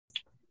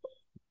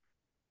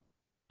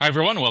Hi,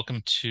 everyone.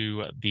 Welcome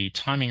to the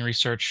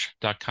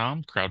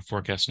TimingResearch.com crowd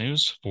forecast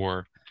news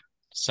for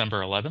December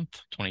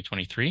 11th,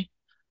 2023.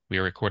 We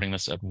are recording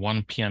this at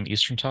 1 p.m.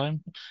 Eastern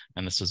Time,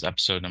 and this is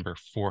episode number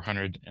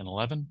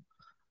 411.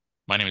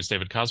 My name is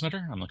David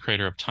Kosmeter. I'm the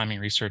creator of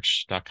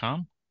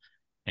TimingResearch.com,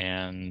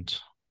 and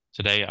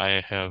today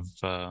I have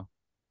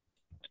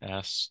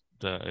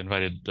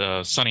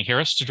invited Sunny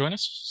Harris to join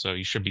us. So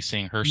you should be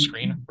seeing her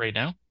screen right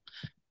now,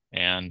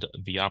 and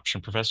the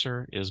option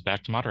professor is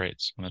back to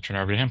moderate. So I'm going to turn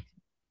it over to him.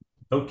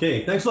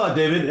 Okay, thanks a lot,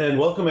 David, and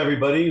welcome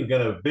everybody. We've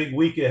got a big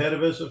week ahead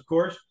of us, of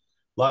course.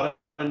 A lot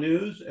of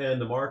news,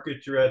 and the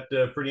markets are at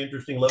pretty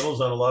interesting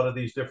levels on a lot of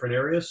these different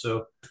areas.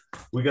 So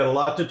we got a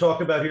lot to talk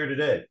about here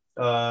today.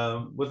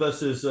 With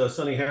us is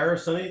Sunny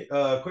Harris. Sunny,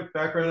 quick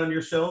background on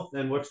yourself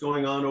and what's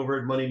going on over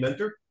at Money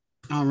Mentor.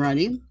 All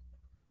righty.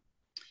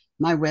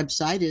 My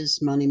website is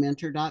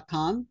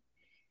moneymentor.com,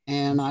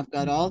 and I've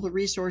got all the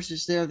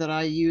resources there that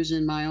I use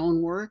in my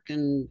own work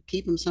and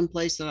keep them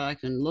someplace that I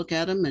can look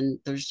at them. And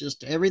there's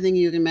just everything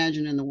you can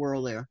imagine in the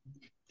world there.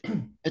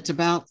 It's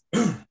about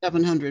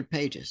 700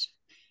 pages.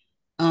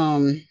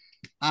 So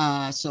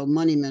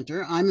Money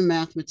Mentor, I'm a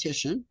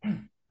mathematician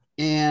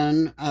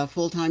and a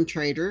full-time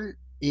trader.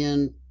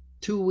 In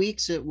 2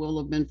 weeks, it will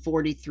have been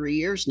 43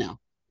 years now.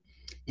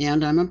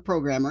 And I'm a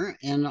programmer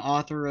and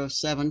author of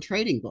 7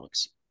 trading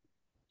books.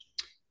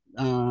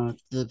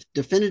 The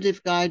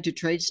Definitive Guide to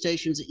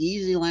TradeStation's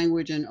Easy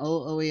Language and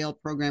OOEL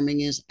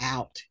Programming is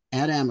out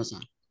at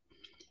Amazon.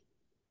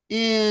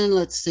 And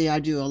let's see, I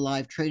do a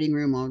live trading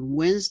room on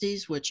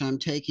Wednesdays, which I'm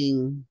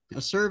taking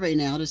a survey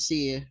now to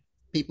see if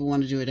people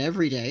want to do it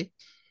every day.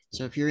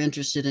 So if you're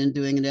interested in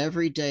doing an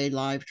everyday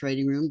live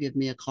trading room, give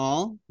me a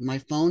call. My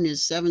phone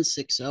is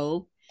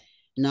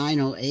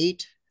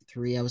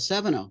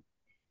 760-908-3070.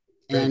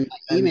 And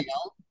my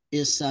email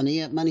is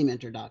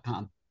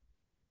sunny@moneymentor.com.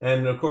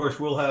 And of course,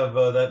 we'll have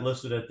that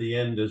listed at the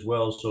end as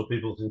well, so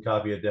people can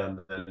copy it down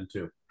then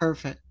too.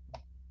 Perfect.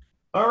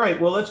 All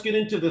right, well, let's get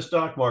into the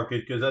stock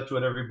market because that's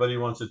what everybody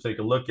wants to take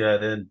a look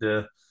at. And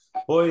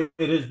boy,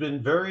 it has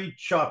been very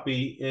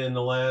choppy in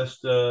the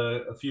last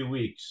a few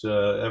weeks,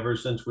 ever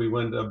since we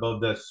went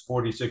above that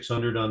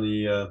 4,600 on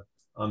the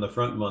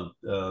front month.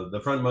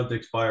 The front month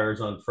expires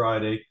on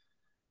Friday,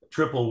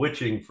 triple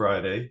witching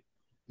Friday.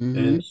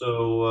 And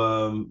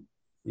so,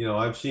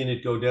 I've seen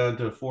it go down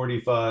to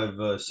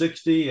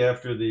 45.60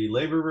 after the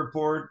labor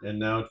report, and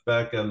now it's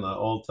back on the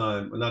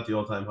all-time, not the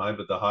all-time high,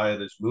 but the high of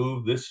this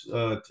move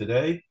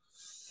today.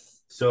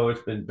 So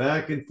it's been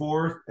back and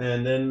forth.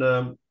 And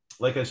then,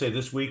 like I say,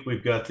 this week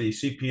we've got the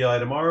CPI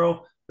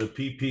tomorrow, the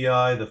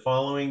PPI the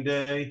following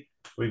day.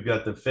 We've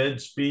got the Fed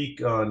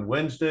speak on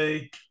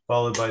Wednesday,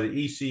 followed by the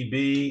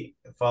ECB,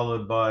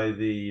 followed by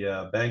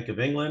the Bank of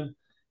England.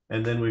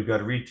 And then we've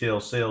got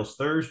retail sales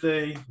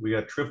Thursday. We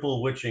got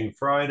triple witching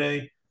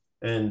Friday.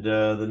 And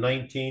the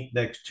 19th,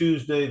 next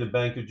Tuesday, the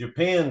Bank of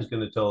Japan is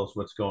going to tell us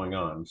what's going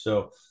on.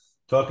 So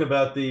talk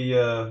about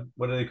the,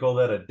 what do they call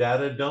that? A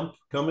data dump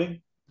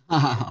coming? We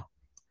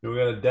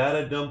got a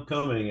data dump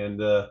coming, and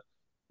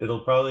it'll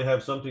probably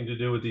have something to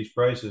do with these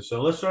prices.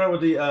 So let's start out with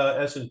the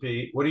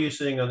S&P. What are you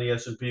seeing on the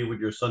S&P with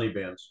your sunny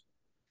bands?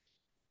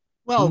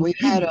 Well, we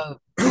had a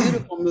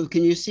beautiful move.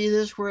 Can you see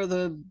this where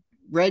the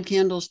red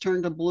candles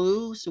turned to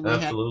blue? So we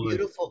Absolutely. had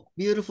beautiful,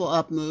 beautiful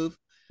up move.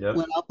 Yep.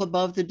 Went up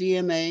above the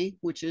DMA,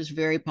 which is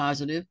very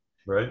positive.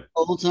 Right.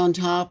 Gold's on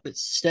top. It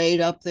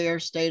stayed up there,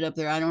 stayed up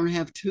there. I don't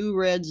have 2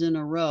 reds in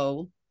a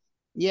row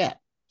yet.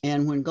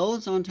 And when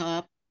gold's on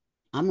top,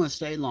 I'm going to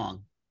stay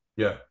long.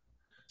 Yeah.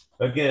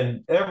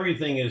 Again,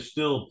 everything is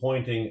still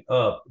pointing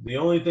up. The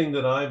only thing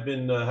that I've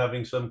been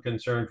having some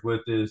concerns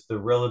with is the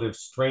relative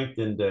strength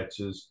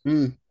indexes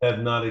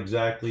have not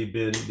exactly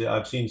been.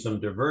 I've seen some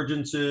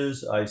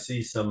divergences. I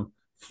see some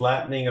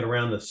flattening at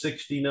around the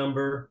 60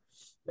 number.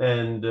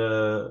 And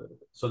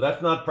so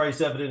that's not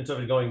price evidence of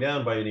it going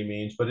down by any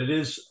means, but it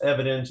is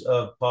evidence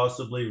of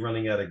possibly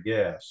running out of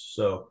gas.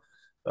 So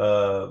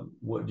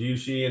what do you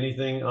see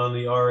anything on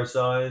the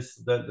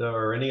RSIs that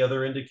or any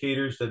other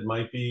indicators that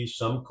might be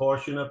some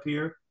caution up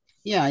here?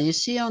 Yeah, you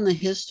see on the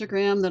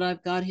histogram that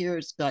I've got here,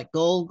 it's got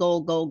gold,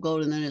 gold, gold,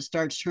 gold, and then it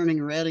starts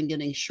turning red and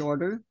getting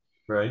shorter.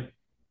 Right.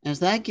 As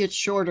that gets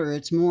shorter,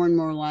 it's more and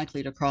more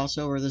likely to cross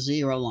over the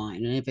 0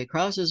 line. And if it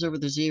crosses over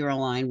the 0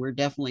 line, we're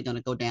definitely going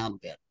to go down a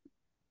bit.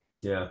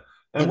 Yeah.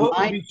 And what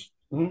would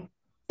be?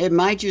 It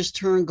might just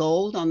turn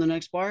gold on the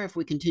next bar. If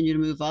we continue to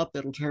move up,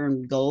 it'll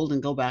turn gold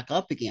and go back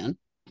up again.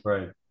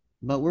 Right.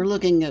 But we're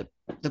looking at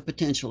the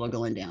potential of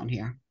going down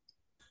here.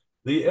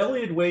 The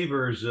Elliott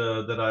waivers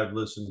that I've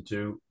listened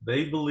to,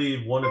 they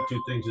believe one of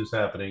 2 things is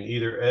happening.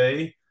 Either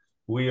A,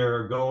 we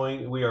are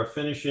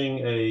finishing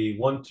a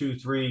 1, 2,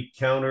 3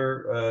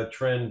 counter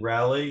trend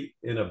rally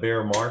in a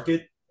bear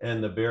market,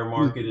 and the bear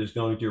market is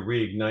going to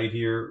reignite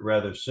here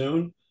rather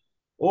soon,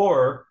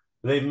 or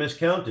they've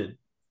miscounted.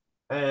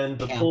 And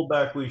the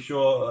pullback we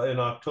saw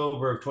in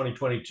October of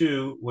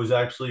 2022 was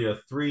actually a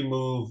 3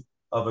 move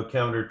of a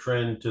counter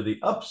trend to the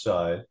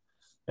upside.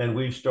 And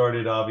we've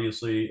started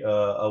obviously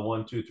a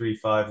 1, 2, 3,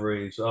 5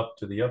 raise up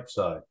to the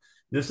upside.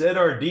 This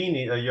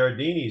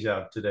Yardini's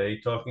out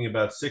today talking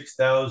about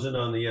 6,000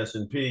 on the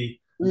S&P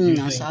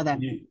I saw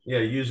that.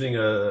 using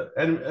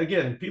and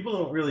again, people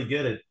don't really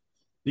get it.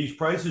 These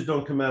prices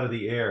don't come out of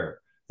the air.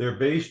 They're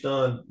based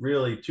on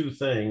really two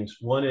things.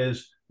 One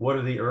is what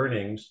are the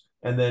earnings,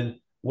 and then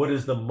what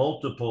is the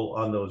multiple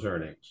on those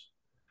earnings?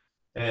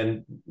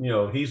 And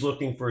he's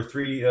looking for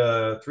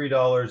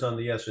 $3 on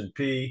the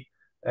S&P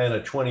and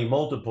a 20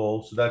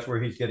 multiple, so that's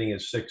where he's getting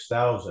his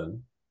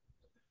 6,000.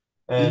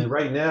 And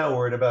right now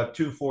we're at about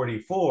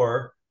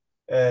 244.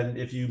 And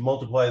if you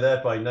multiply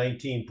that by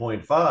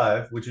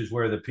 19.5, which is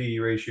where the PE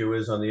ratio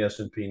is on the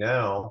S&P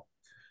now,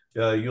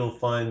 you'll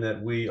find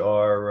that we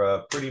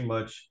are pretty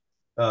much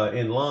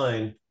in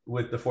line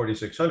with the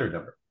 4,600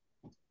 number.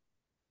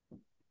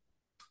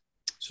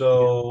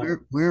 So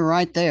we're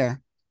right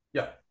there.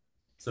 yeah.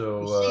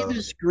 So you see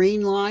this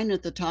green line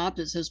at the top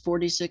that says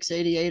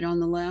 4688 on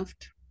the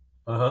left?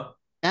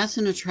 That's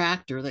an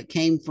attractor that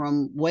came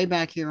from way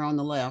back here on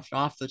the left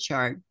off the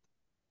chart.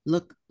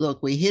 Look,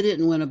 we hit it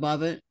and went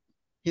above it.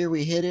 Here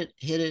we hit it,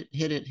 hit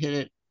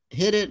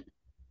it.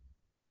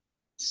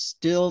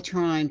 Still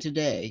trying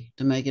today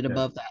to make it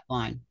above that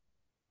line.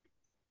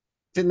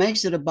 If it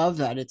makes it above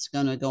that, it's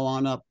going to go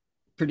on up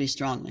pretty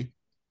strongly.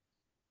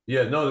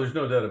 Yeah, no, there's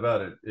no doubt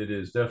about it. It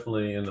is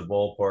definitely in the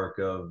ballpark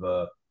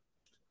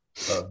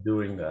of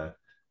doing that.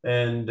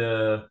 And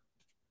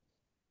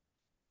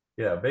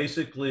yeah,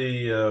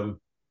 basically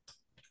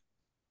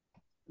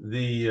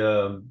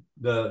the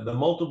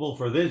multiple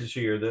for this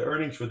year, the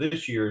earnings for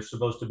this year is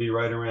supposed to be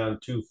right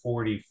around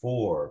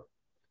 244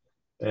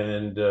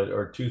 and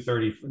or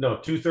 230, no,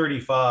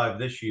 235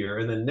 this year.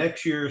 And then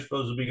next year is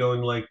supposed to be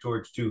going like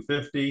towards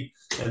 250.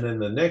 And then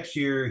the next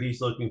year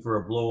he's looking for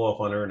a blow off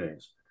on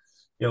earnings.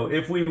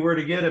 If we were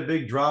to get a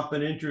big drop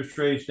in interest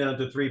rates down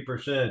to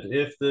 3%,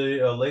 if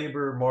the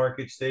labor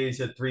market stays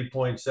at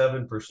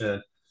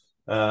 3.7%,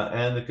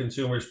 and the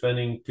consumer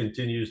spending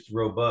continues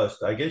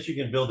robust, I guess you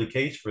can build a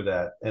case for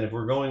that. And if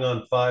we're going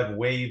on 5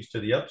 waves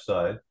to the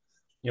upside,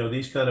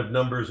 these kind of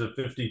numbers of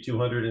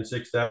 5,200 and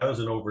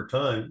 6,000 over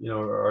time,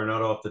 are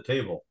not off the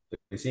table.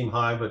 They seem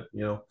high, but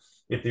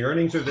if the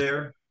earnings are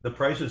there, the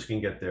prices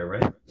can get there,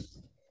 right?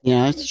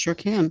 Yeah, it sure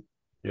can.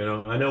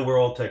 I know we're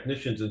all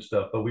technicians and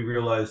stuff, but we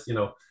realize,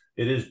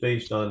 it is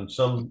based on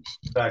some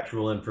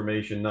factual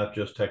information, not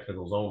just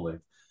technicals only.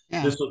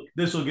 Yeah.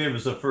 This will give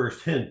us a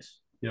first hint,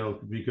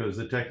 because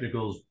the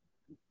technicals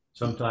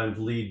sometimes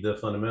lead the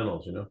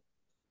fundamentals,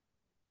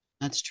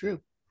 That's true.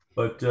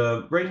 But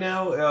right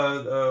now,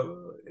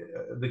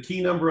 the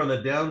key number on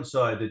the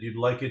downside that you'd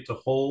like it to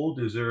hold,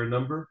 is there a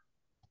number?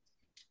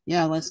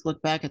 Yeah, let's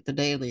look back at the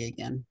daily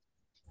again.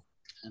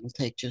 It'll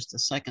take just a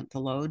second to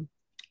load.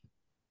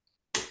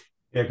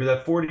 Yeah, because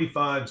that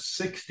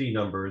 4560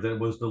 number that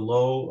was the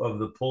low of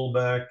the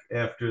pullback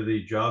after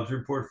the jobs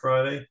report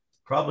Friday,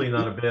 probably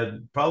not a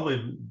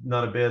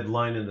bad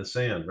line in the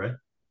sand, right?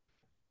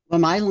 Well,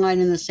 my line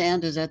in the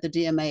sand is at the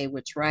DMA,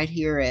 which right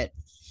here at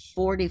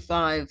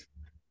 45.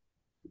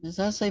 Does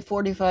that say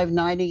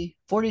 4590?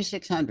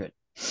 4600.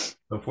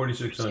 Oh,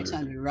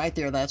 4600. Right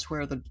there. That's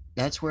where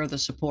the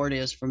support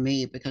is for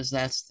me, because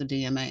that's the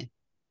DMA.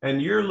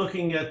 And you're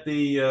looking at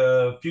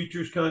the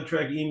futures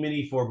contract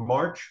E-mini for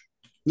March?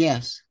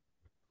 Yes.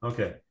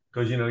 Okay.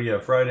 Because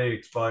Friday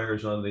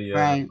expires on the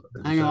right.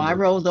 I know. I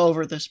rolled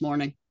over this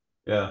morning.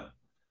 Yeah.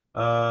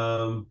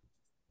 And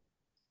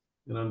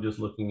I'm just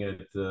looking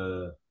at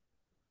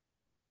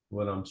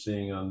what I'm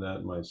seeing on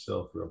that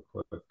myself real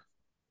quick.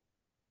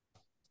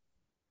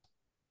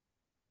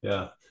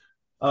 Yeah.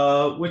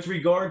 With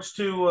regards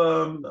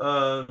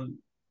to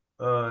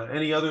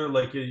any other,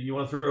 like, you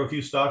want to throw a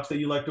few stocks that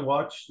you like to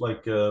watch,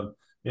 like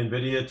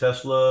NVIDIA,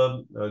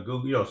 Tesla,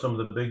 Google, some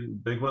of the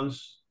big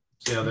ones?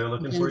 See how they're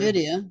looking for you?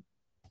 NVIDIA.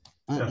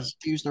 Let's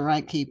use the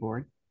right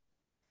keyboard.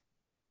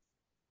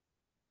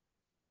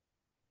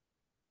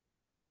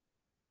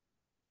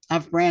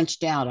 I've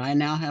branched out. I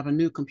now have a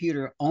new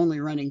computer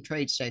only running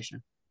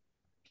TradeStation.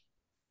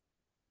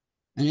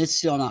 And it's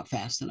still not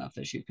fast enough,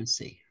 as you can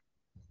see.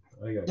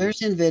 There's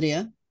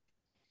NVIDIA.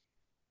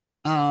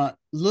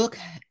 Look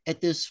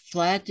at this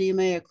flat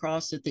DMA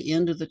across at the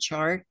end of the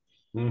chart.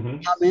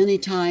 How many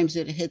times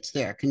it hits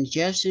there.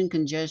 Congestion.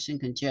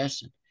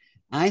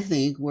 I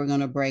think we're going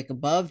to break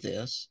above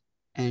this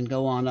and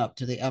go on up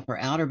to the upper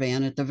outer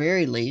band at the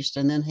very least,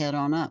 and then head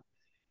on up.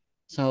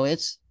 So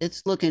it's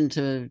looking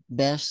to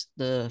best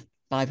the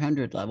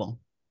 500 level.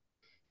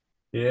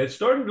 Yeah, it's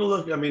starting to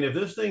look, if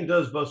this thing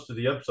does bust to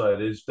the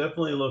upside, it's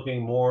definitely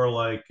looking more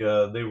like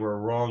they were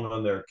wrong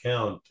on their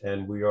count,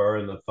 and we are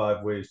in the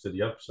 5 ways to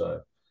the upside.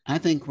 I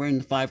think we're in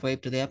the 5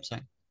 wave to the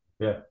upside.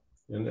 Yeah.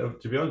 And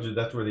to be honest,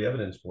 that's where the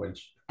evidence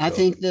points. I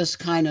think this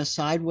kind of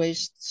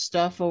sideways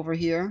stuff over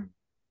here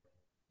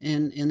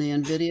in the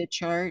NVIDIA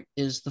chart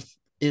is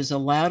a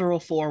lateral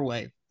 4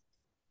 wave.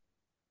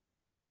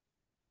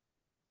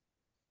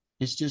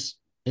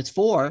 It's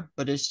 4,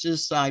 but it's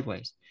just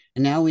sideways.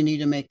 And now we need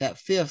to make that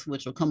 5th,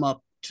 which will come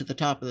up to the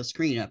top of the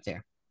screen up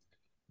there.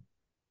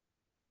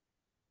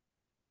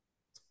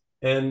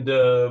 And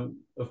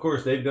of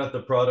course, they've got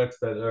the products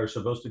that are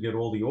supposed to get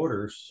all the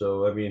orders.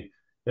 So, I mean,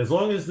 as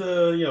long as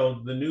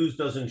the news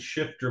doesn't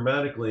shift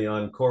dramatically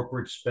on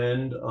corporate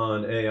spend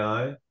on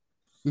AI,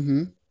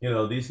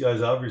 Mm-hmm. these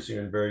guys obviously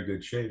are in very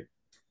good shape.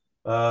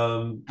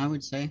 I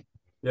would say.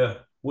 Yeah.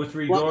 With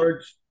Well,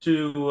 regards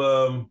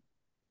to,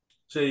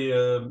 say,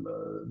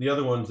 the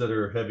other ones that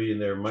are heavy in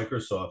there,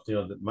 Microsoft,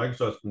 that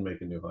Microsoft's been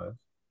making new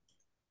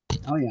highs.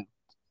 oh yeah.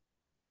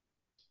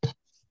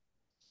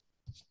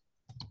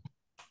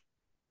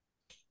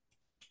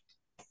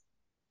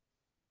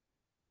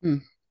 Hmm.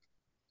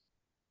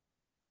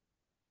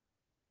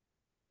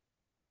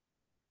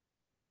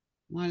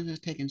 Why is this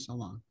taking so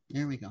long?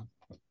 There we go.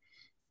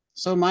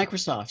 So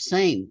Microsoft,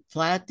 same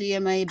flat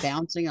DMA,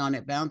 bouncing on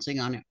it, bouncing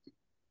on it.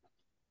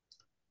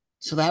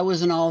 So that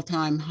was an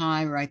all-time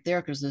high right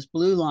there because this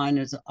blue line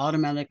is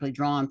automatically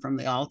drawn from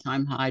the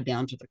all-time high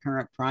down to the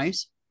current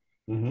price.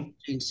 Mm-hmm. You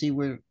can see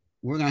we're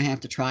going to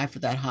have to try for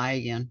that high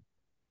again.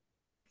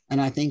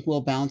 And I think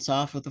we'll bounce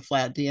off with a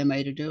flat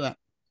DMA to do it.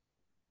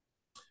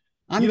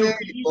 I'm very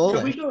Could we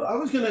bullish. go? I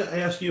was going to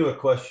ask you a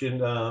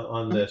question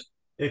on this.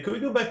 Could we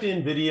go back to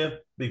NVIDIA?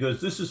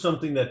 Because this is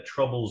something that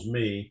troubles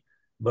me,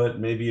 but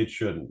maybe it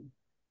shouldn't.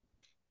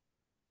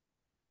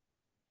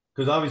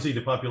 Because obviously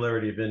the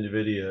popularity of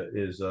NVIDIA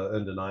is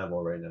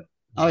undeniable right now.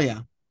 Oh yeah.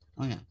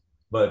 Oh yeah.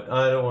 But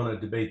I don't want to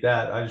debate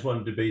that. I just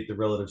want to debate the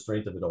relative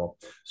strength of it all.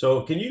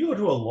 So can you go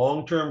to a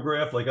long-term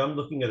graph? Like I'm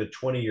looking at a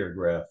 20-year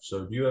graph.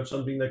 So do you have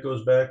something that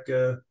goes back,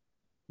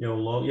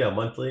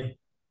 monthly,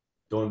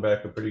 going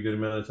back a pretty good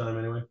amount of time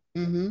anyway?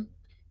 Mm-hmm.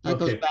 That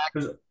goes Okay. back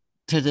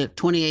to the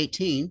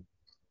 2018.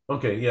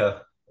 Okay, yeah.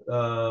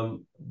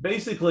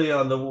 Basically,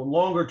 on the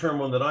longer term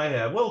one that I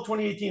have, well,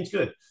 2018 is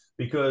good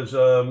because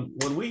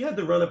when we had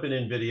the run up in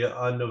NVIDIA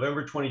on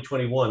November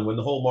 2021, when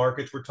the whole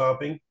markets were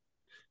topping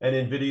and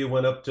NVIDIA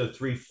went up to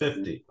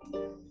 350.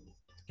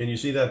 Can you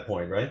see that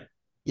point, right?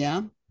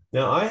 Yeah.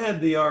 Now, I had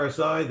the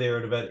RSI there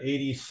at about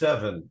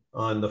 87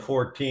 on the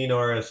 14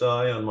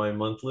 RSI on my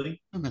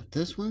monthly. How about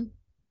this one?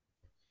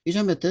 You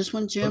talking about this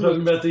one, I'm Jim?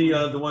 talking about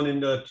the one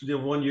in the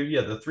one year,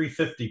 yeah, the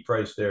 350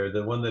 price there,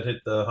 the one that hit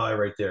the high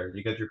right there.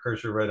 You got your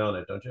cursor right on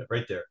it, don't you?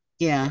 Right there.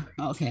 Yeah.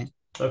 Okay.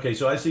 Okay,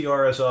 so I see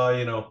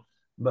RSI,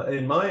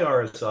 in my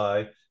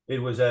RSI,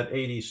 it was at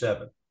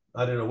 87.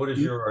 I don't know. What is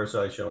your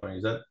RSI showing?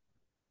 Is that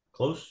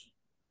close?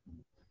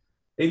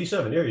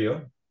 87. There you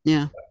go.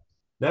 Yeah.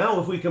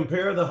 Now, if we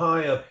compare the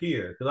high up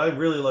here, because I'd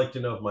really like to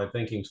know if my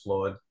thinking's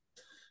flawed.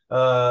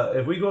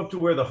 If we go up to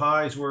where the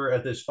highs were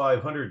at this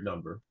 500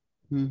 number,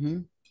 Mm-hmm.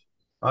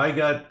 I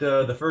got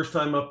the first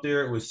time up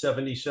there, it was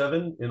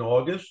 77 in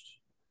August.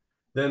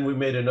 Then we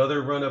made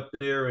another run up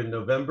there in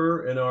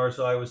November, and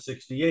RSI was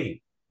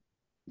 68.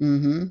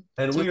 Mm-hmm.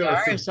 And So we the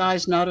are, RSI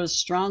is not as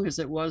strong as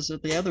it was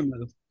at the other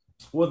move.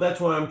 well, that's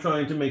why I'm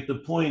trying to make the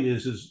point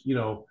with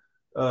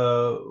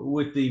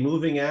the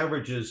moving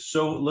averages,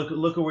 so look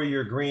at where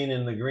your green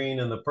and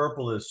the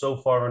purple is so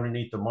far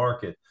underneath the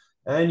market,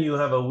 and you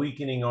have a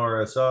weakening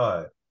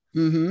RSI.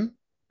 Mm-hmm.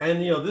 And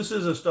this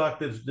is a stock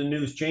that the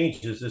news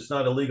changes. It's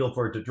not illegal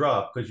for it to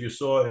drop because you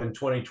saw in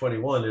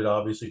 2021 it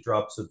obviously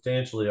dropped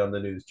substantially on the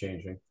news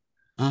changing.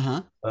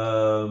 Uh-huh.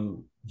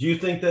 Do you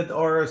think that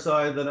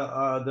RSI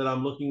that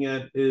I'm looking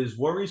at is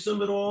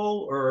worrisome at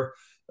all, or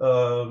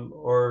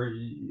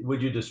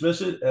would you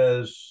dismiss it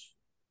as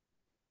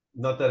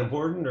not that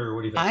important, or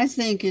what do you think? I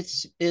think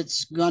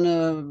it's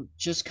gonna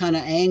just kind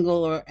of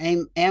angle or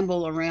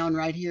amble around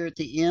right here at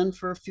the end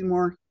for a few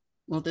more.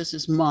 Well, this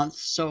is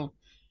months, so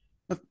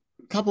a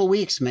couple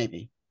weeks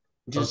maybe.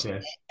 Just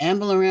Okay,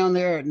 amble around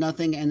there at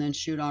nothing and then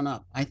shoot on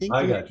up. I think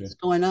I the got you. market's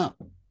going up.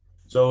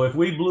 So if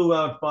we blew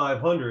out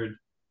 500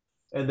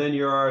 and then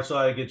your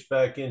RSI gets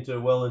back into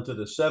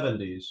the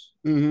 70s,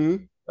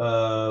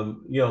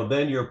 Mm-hmm.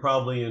 then you're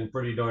probably in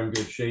pretty darn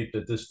good shape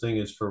that this thing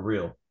is for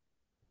real.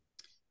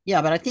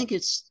 Yeah, but I think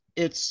it's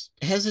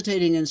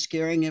hesitating and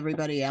scaring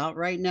everybody out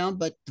right now.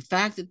 But the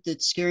fact that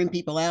it's scaring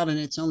people out and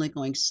it's only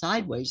going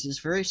sideways is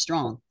very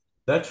strong.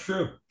 That's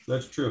true.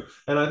 That's true.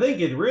 And I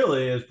think it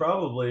really is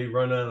probably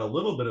run out a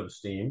little bit of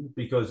steam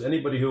because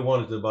anybody who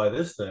wanted to buy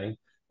this thing,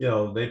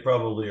 they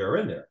probably are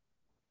in there.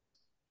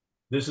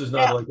 This is not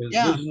Yeah, like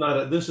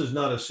yeah, this is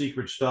not a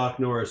secret stock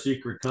nor a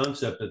secret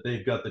concept that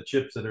they've got the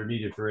chips that are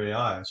needed for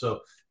AI. So,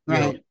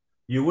 right.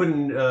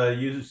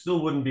 you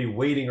still wouldn't be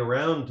waiting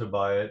around to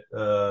buy it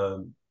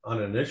on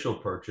an initial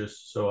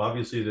purchase. So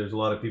obviously there's a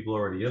lot of people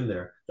already in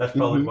there. That's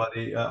probably Mm-hmm. why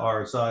the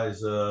RSI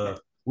is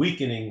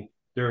weakening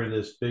during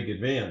this big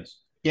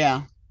advance.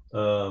 Yeah.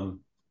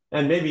 Um,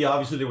 and maybe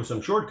obviously there was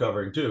some short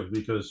covering too,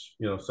 because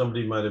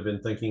somebody might have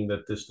been thinking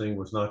that this thing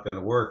was not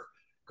going to work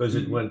because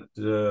it Mm-hmm.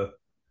 went.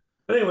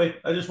 But anyway,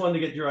 I just wanted to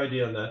get your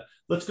idea on that.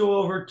 Let's go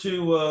over to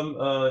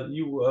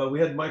you. We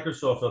had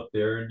Microsoft up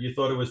there, and you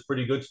thought it was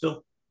pretty good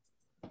still.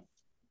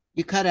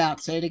 You cut out.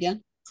 Say it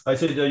again. I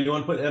said you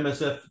want to put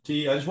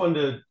MSFT. I just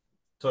wanted to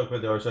talk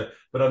about the RSI,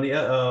 but on the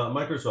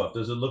Microsoft,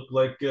 does it look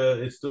like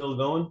it's still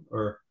going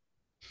or?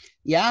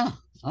 Yeah.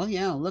 Oh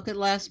yeah. Look at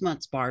last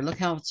month's bar. Look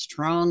how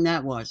strong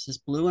that was. This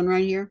blue one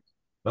right here.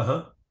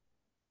 Uh-huh.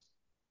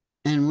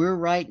 And we're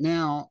right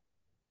now.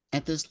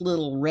 at this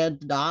little red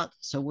dot.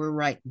 So we're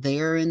right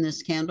there in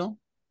this candle.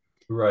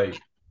 Right.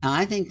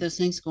 I think this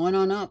thing's going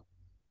on up.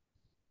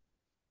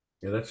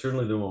 Yeah, that's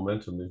certainly the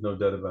momentum. There's no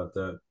doubt about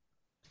that.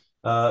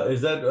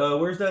 Is that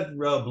where's that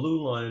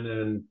blue line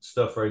and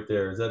stuff right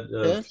there? Is that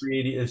This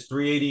 380? Is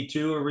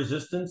 382 a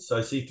resistance?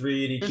 I see this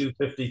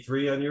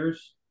 382.53 on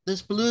yours.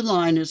 this blue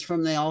line is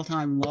from the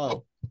all-time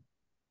low.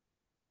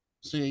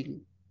 So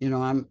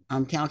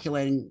I'm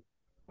calculating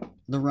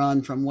the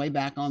run from way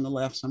back on the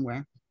left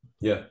somewhere.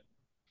 Yeah.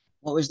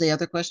 What was the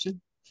other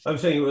question? I'm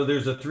saying, well,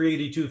 there's a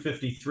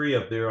 382.53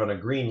 up there on a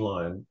green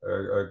line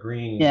or a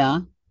green. Yeah,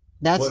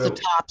 that's What? the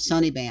top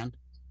sunny band.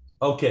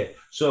 Okay,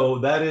 so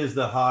that is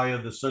the high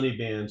of the sunny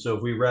band. So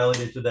if we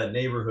rallied into that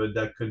neighborhood,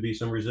 that could be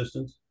some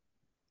resistance.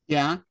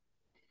 Yeah,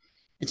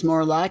 it's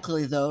more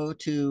likely though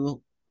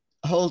to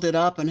hold it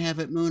up and have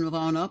it move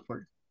on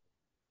upward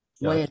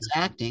the way Gotcha. it's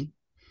acting.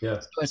 Yeah.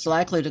 So it's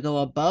likely to go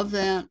above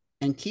that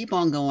and keep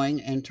on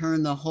going and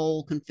turn the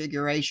whole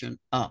configuration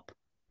up.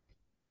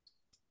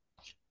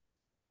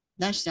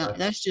 That's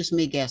just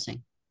me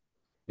guessing.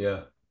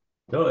 Yeah.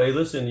 No, hey,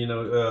 listen,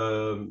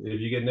 if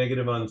you get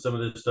negative on some of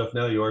this stuff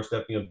now, you are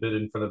stepping a bit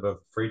in front of a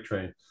freight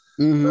train.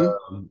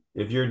 Mm-hmm.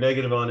 If you're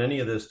negative on any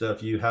of this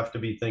stuff, you have to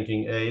be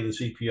thinking, A, the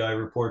CPI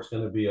report's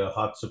going to be a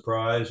hot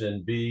surprise,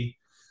 and B,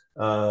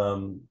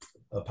 um,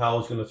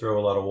 Powell's going to throw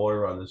a lot of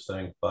water on this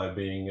thing by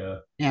being,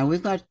 Yeah,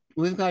 we've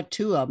got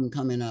two of them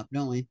coming up,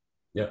 don't we?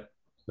 yeah.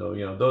 So,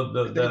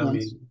 The big I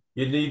ones.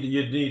 mean,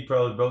 you'd need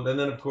probably both. And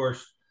then, of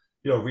course,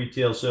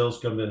 retail sales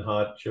come in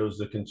hot, shows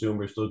the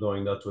consumer still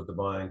going nuts with the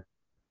buying.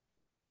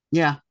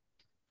 Yeah.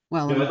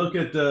 Well, I look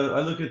at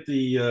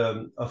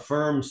the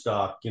Affirm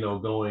stock,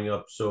 going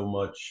up so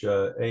much,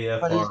 what is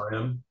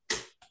AFRM,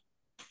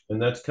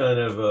 and that's kind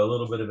of a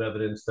little bit of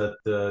evidence that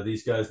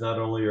these guys not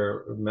only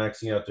are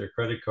maxing out their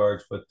credit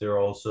cards, but they're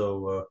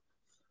also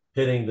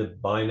hitting the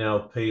buy now,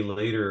 pay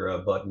later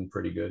button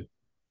pretty good.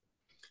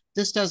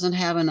 this doesn't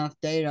have enough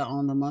data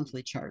on the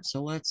monthly chart,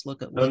 so let's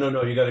look at No, weekly.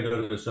 no, no, you got to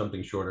go to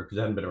something shorter because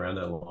it hasn't been around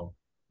that long.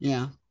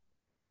 Yeah,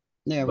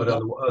 there we But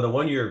on go. the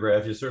 1 year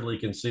graph, you certainly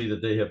can see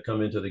that they have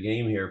come into the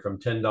game here from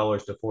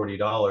 $10 to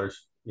 $40.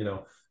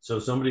 So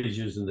somebody's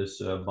using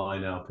this buy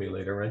now, pay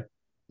later, right?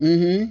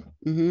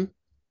 Mm-hmm. Mm-hmm.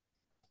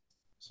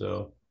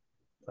 So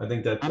I I'm I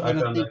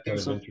gonna found think that kind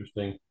of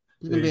interesting.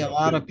 there's gonna You be a know,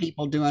 lot of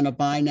people doing a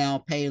buy now,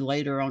 pay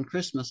later on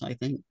Christmas, I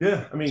think.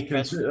 yeah, I mean,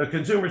 Stressful.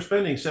 consumer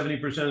spending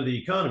 70% of the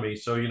economy.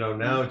 So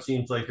now it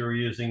seems like we're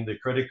using the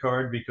credit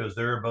card because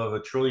they're above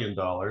 $1 trillion,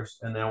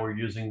 and now we're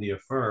using the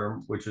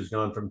Affirm, which has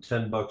gone from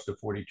 $10 to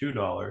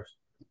 $42.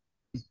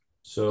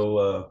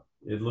 So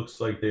it looks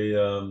like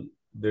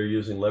they're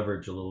using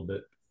leverage a little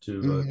bit to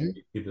Mm-hmm.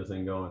 keep the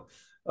thing going.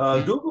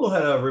 Yeah. Google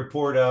had a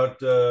report out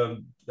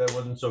that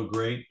wasn't so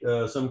great.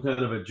 Some kind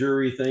of a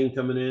jury thing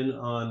coming in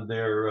on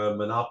their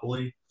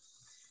monopoly.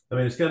 I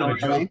mean, it's kind of Oh, a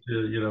joke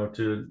really?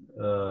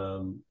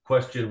 to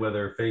question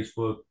whether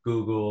Facebook,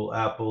 Google,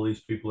 Apple,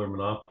 these people are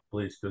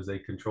monopolies because they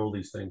control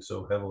these things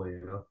so heavily.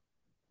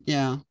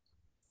 Yeah.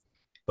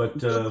 But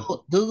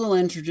Google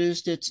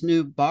introduced its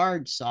new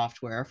Bard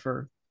software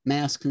for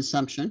mass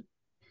consumption.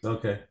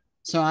 okay,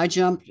 So I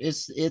jumped,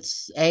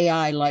 it's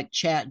AI like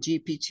Chat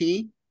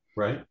GPT.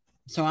 right?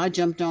 So I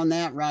jumped on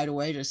that right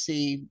away to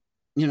see,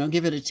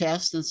 give it a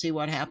test and see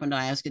what happened.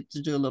 I asked it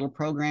to do a little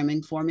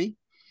programming for me.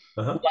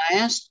 Well, Uh-huh. I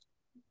asked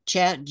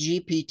Chat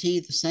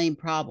GPT the same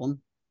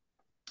problem,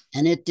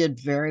 and it did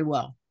very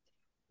well.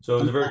 So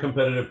it's And, a very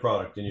competitive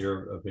product in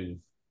your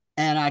opinion.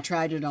 and I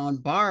tried it on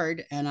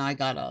Bard, and I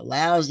got a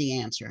lousy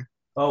answer.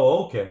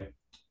 Oh, okay.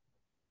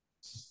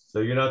 So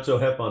you're not so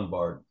hep on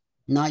Bard.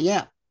 Not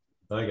yet.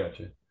 I got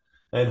you.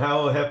 And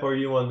how hep are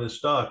you on this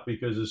stock?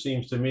 Because it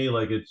seems to me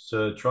like it's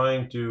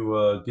trying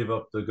to give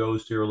up the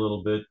ghost here a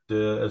little bit,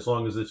 as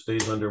long as it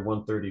stays under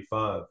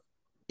 135.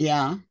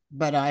 Yeah,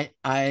 but I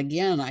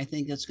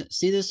think it's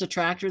see this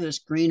attractor, this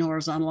green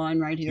horizontal line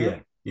right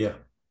here. Yeah, yeah,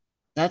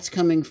 That's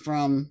coming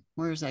from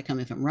where is that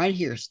coming from? Right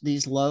here,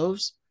 these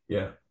lows.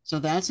 yeah, So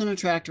that's an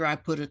attractor I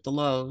put at the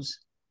lows.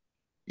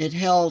 It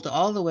held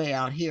all the way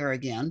out here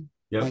again,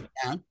 yep, like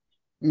that.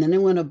 And then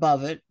it went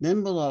above it,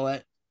 then below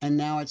it, and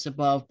now it's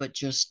above, but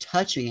just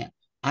touching it.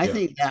 I yeah.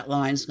 think that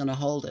line's going to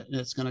hold it and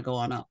it's going to go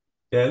on up.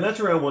 Yeah, and that's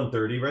around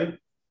 130, right?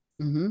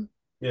 Mm-hmm.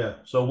 Yeah.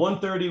 So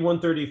 130,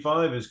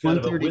 135 is kind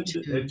of a window.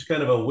 132. It's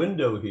kind of a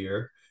window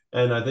here.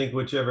 And I think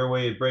whichever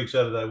way it breaks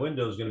out of that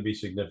window is going to be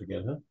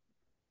significant, huh?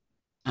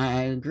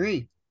 I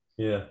agree.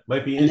 Yeah.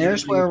 Might be And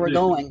there's interesting where to we're do.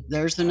 going.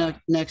 There's the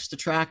next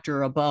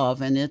attractor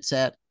above, and it's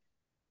at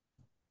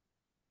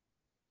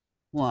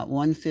what,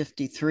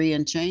 153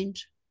 and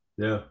change?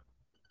 Yeah.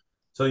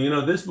 So,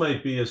 this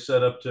might be a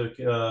setup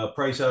to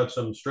price out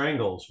some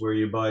strangles where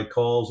you buy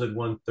calls at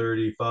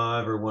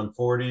 135 or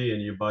 140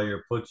 and you buy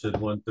your puts at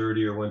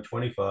 130 or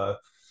 125.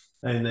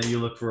 And then you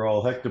look for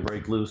all heck to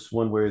break loose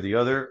one way or the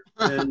other.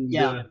 And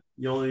Yeah.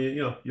 you only,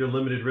 you're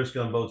limited risk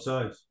on both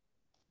sides.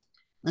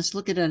 Let's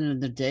look at it in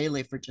the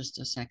daily for just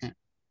a second.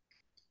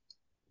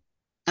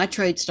 I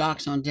trade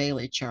stocks on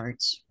daily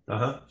charts.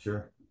 Uh-huh.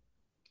 Sure.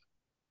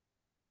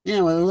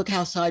 Yeah, well, look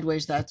how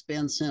sideways that's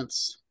been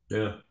since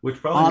Yeah, which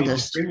probably means the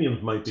August,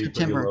 premiums might be pretty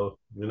September. low,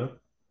 you know?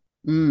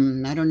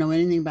 I don't know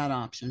anything about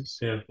options.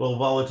 Yeah, well,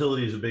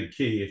 volatility is a big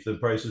key. If the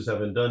prices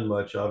haven't done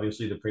much,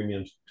 obviously the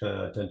premiums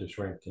tend to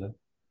shrink, you know?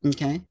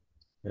 Okay.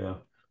 Yeah.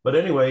 But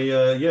anyway,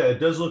 yeah, it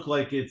does look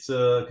like it's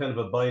kind of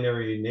a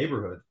binary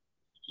neighborhood,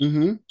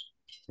 Mm-hmm.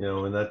 you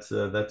know, and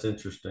that's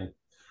interesting.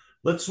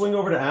 Let's swing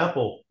over to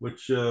Apple,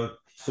 which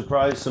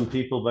surprised some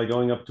people by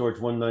going up towards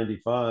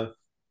 195.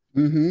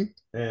 Mm-hmm.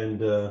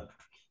 And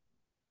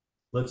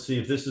let's see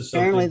if this is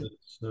something Apparently,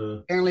 that's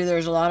apparently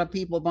there's a lot of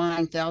people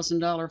buying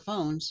 $1,000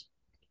 phones.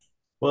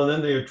 well,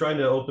 then they're trying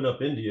to open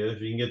up India.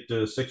 If you can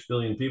get 6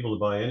 billion people to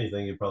buy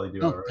anything, you'd probably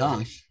do all Oh right.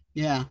 gosh.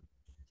 Yeah.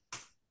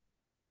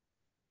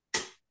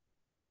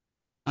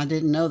 I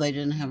didn't know they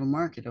didn't have a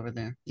market over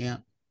there. Yeah.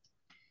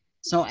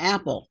 So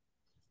Apple,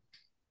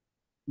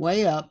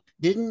 way up,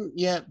 didn't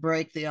yet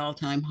break the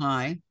all-time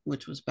high,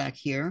 which was back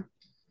here.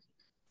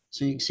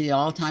 So you can see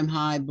all-time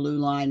high blue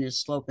line is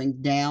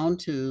sloping down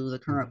to the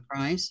current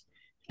price,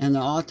 and the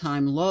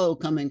all-time low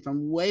coming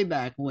from way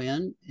back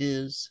when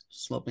is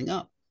sloping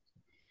up.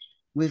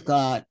 We've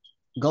got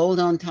gold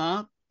on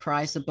top,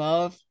 price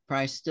above,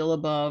 price still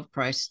above,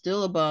 price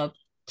still above,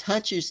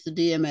 touches the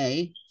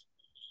DMA.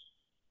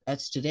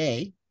 That's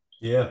today.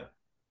 Yeah.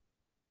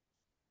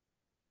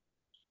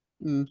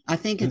 I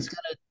think it's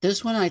gonna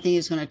this one. I think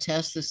it's gonna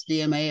test this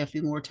DMA a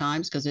few more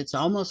times because it's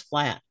almost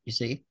flat. You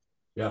see,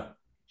 Yeah.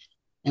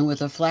 and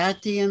with a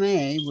flat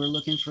DMA, we're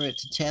looking for it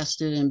to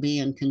test it and be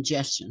in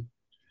congestion.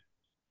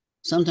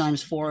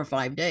 Sometimes 4 or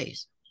 5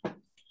 days.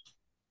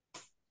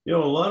 You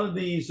know, a lot of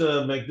these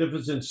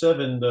Magnificent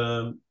Seven,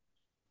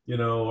 you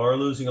know, are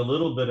losing a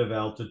little bit of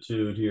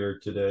altitude here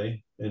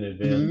today in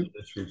advance Mm-hmm. of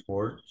this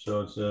report.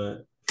 So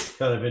it's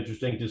kind of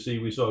interesting to see.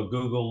 We saw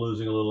Google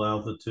losing a little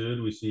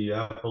altitude. We see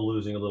Apple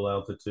losing a little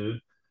altitude.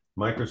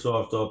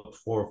 Microsoft up $4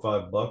 or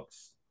 $5.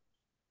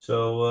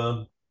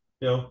 So,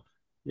 you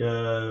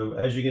know,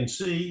 as you can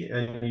see,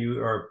 and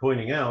you are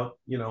pointing out,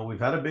 you know, we've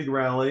had a big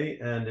rally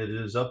and it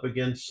is up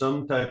against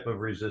some type of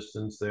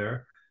resistance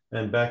there.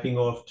 And backing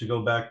off to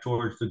go back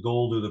towards the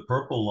gold or the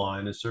purple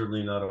line is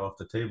certainly not off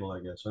the table, I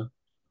guess, huh?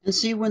 And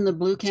see when the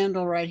blue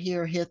candle right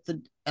here hit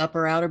the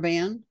upper outer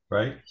band,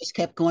 Right? just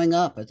kept going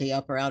up at the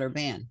upper outer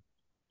band,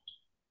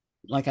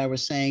 like I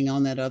was saying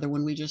on that other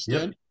one we just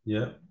Yep. did.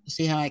 Yeah.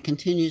 See how it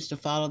continues to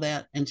follow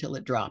that until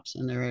it drops,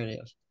 and there it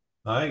is.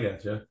 I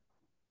gotcha.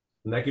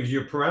 And that gives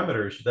you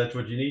parameters. That's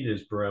what you need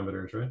is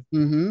parameters, right?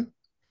 Mm-hmm.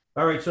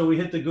 All right. So we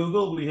hit the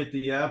Google, we hit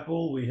the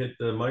Apple, we hit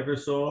the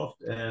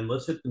Microsoft, and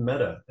let's hit the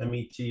Meta,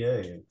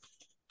 META, and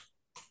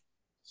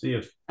see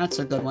if That's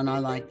a good one. I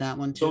like that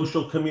one too.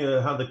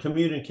 how the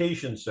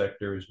communication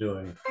sector is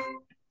doing.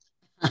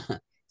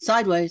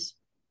 Sideways,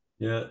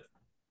 Yeah.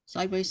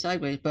 sideways,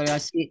 sideways. But I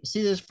see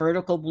this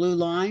vertical blue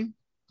line.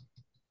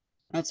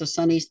 That's a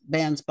sunny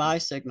band's buy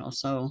signal.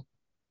 So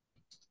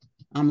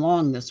I'm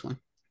long this one.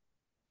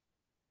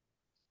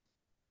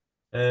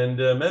 And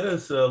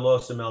Meta's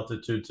lost some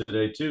altitude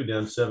today too,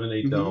 down $7,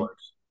 $8.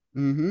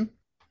 Mm-hmm.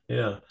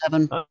 Yeah.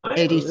 Listen,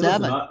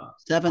 787,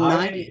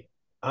 790.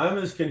 I'm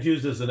as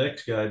confused as the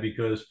next guy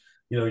because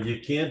you know you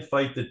can't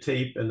fight the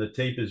tape, and the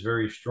tape is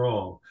very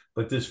strong.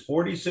 But this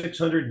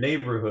 4,600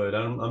 neighborhood,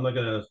 I'm not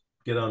going to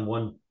get on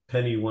one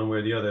penny one way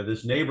or the other.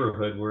 This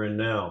neighborhood we're in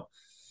now,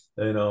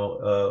 you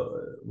know,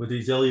 with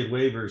these Elliott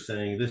waivers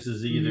saying this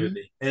is either Mm-hmm.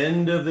 the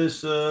end of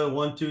this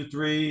 1, 2,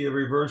 3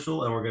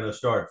 reversal, and we're going to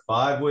start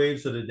 5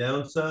 waves to the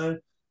downside,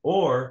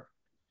 or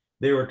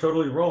they were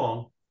totally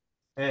wrong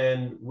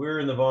and we're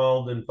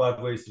involved in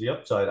 5 ways to the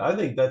upside. I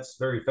think that's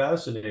very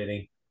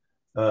fascinating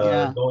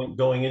Yeah.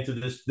 going into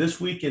this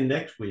week and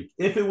next week.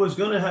 If it was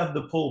going to have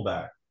the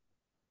pullback,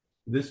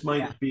 this Yeah.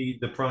 might be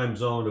the prime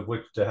zone of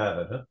which to have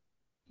it, huh?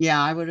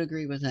 Yeah, I would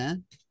agree with that.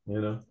 You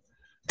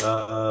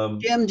know,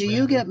 Jim, do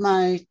you get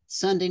my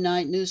Sunday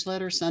night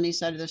newsletter, Sunny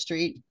Side of the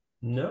Street?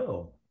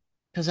 no,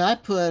 Because I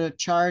put a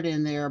chart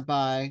in there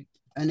by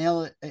an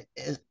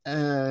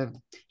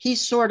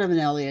he's sort of an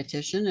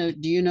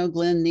Elliotician. Do you know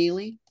Glenn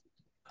Neely?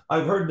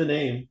 I've heard the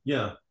name.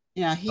 Yeah,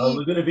 Yeah,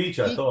 Laguna Beach,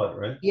 I he thought,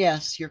 right?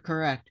 yes, you're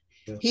correct.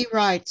 Yeah. He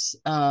writes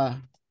I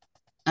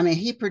mean,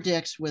 he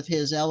predicts with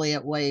his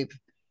Elliott wave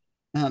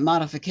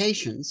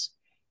modifications,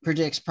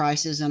 predicts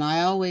prices, and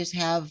I always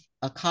have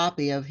a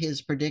copy of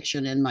his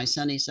prediction in my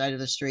Sunny Side of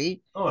the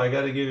Street. Oh, I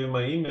got to give you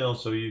my email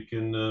so you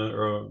can,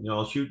 or you know,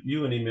 I'll shoot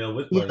you an email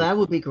with Yeah, my that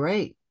would be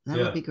great. That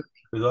would yeah, be great.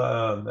 because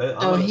I'm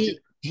So an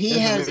he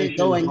has it information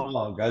going.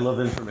 hog. I love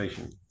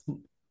information.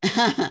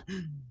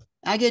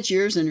 I get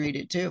yours and read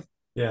it too.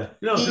 Yeah,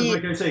 you know, because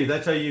like He I say,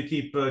 that's how you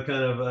keep kind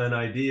of an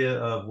idea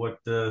of what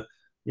you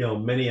know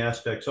many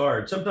aspects are.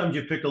 And sometimes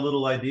you pick a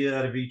little idea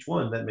out of each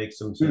one that makes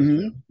some sense.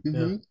 hmm Yeah.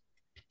 hmm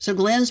So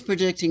Glenn's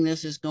predicting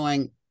this is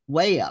going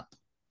way up.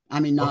 I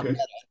mean, not Okay.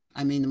 meta.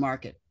 I mean the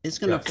market. It's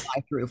going to Yeah.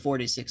 fly through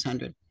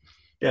 4,600.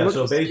 Yeah. We're So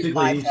going to see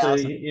basically,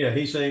 5,000.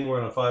 he's saying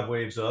we're on 5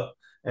 waves up,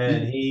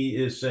 and Mhm. he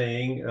is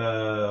saying,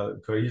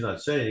 he's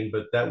not saying,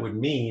 but that would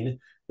mean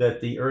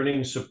that the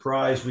earnings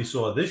surprise we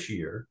saw this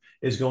year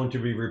is going to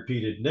be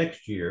repeated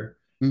next year.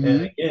 And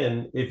Mm-hmm.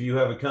 again, if you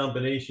have a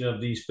combination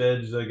of these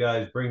Feds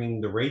guys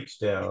bringing the rates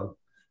down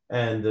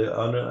and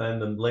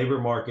the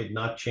labor market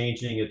not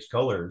changing its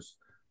colors,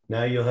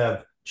 now you'll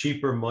have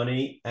cheaper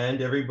money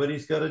and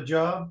everybody's got a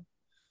job.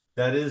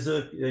 That is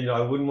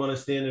I wouldn't want to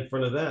stand in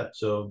front of that.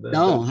 So No, that's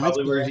that's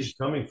probably where he's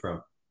bullish. coming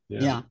from.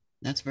 Yeah. Yeah,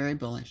 that's very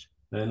bullish.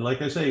 And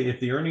like I say, if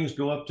the earnings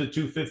go up to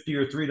 250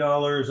 or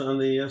 $3 on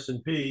the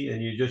S&P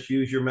and you just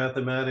use your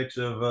mathematics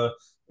of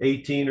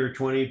 18 or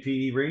 20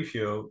 PE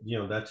ratio,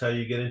 that's how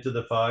you get into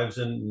the fives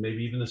and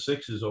maybe even the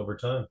sixes over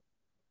time.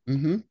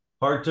 Mm-hmm.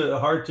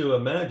 Hard to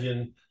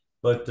imagine,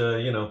 but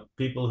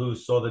people who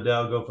saw the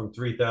Dow go from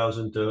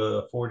 3,000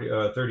 to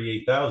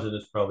 38,000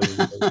 is probably a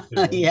way too,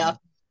 right? Yeah.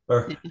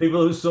 Or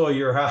people who saw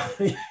your house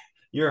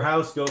your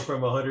house go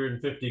from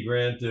 150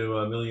 grand to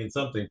a million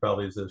something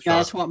probably is a shock.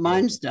 That's what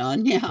mine's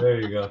done. Yeah. There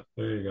you go.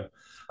 There you go.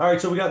 All right,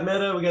 so we got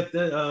Meta, we got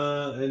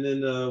the and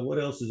then what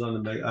else is on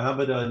the mega? How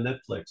about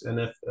Netflix,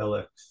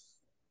 NFLX?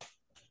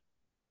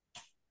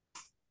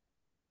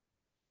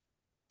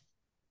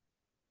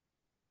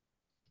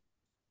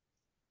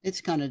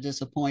 It's kind of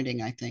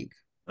disappointing, I think.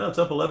 Oh, it's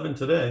up 11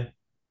 today.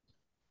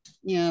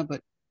 Yeah,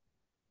 but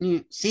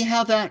see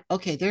how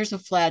okay, there's a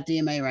flat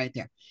DMA right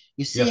there.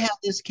 You see Yeah, how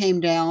this came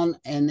down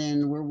and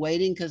then we're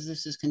waiting because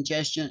this is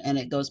congestion and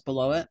it goes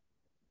below it?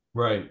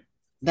 right.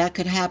 That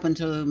could happen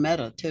to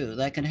Meta too.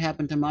 That could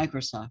happen to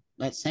Microsoft.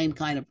 That same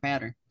kind of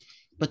pattern.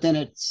 But then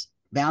it's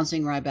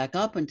bouncing right back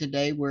up. And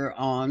today we're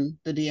on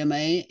the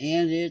DMA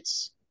and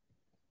it's,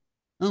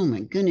 oh my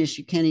goodness,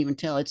 you can't even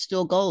tell. It's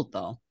still gold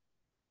though.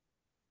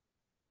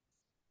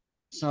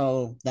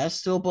 So that's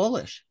still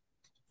bullish.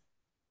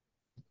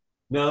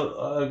 Now,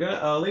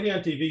 a lady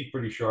on TV,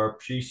 pretty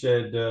sharp. She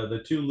said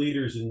the two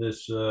leaders in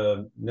this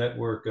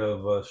network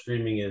of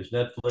streaming is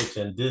Netflix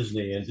and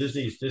Disney, and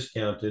Disney's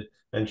discounted,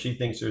 and she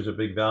thinks there's a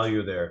big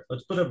value there.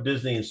 Let's put up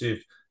Disney and see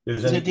if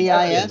there's Is it any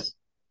evidence.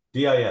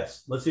 DIS?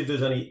 DIS. Let's see if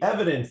there's any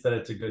evidence that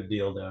it's a good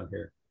deal down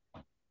here.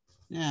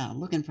 Yeah,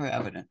 looking for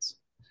evidence.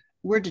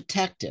 We're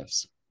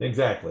detectives.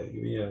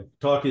 Exactly.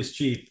 Talk is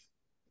cheap.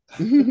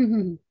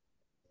 Oh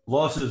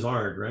Losses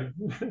aren't, right?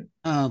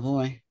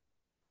 boy.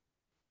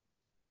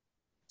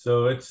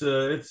 So it's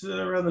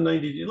around the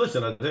 90.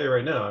 Listen, I'll tell you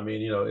right now. I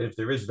mean, if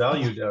there is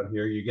value down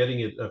here, you're getting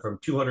it from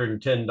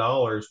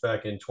 $210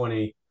 back in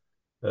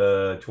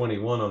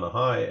 2021 on the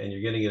high, and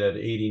you're getting it at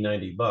 80,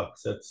 $90.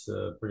 That's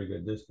a pretty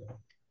good discount.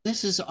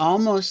 This is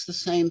almost the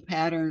same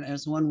pattern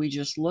as one we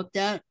just looked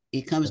at.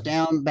 It comes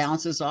down,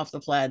 bounces off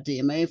the flat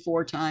DMA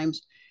 4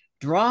 times,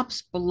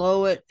 drops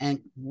below it,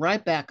 and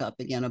right back up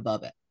again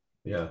above it.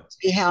 Yeah.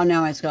 See how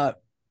now it's got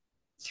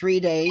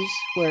 3 days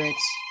where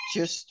it's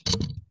just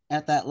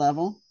at that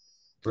level.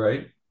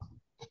 Right.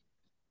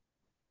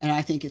 And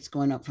I think it's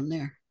going up from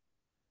there.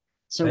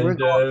 So And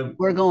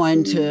we're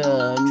going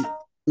to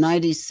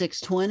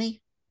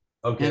 96.20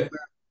 okay.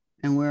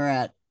 and we're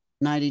at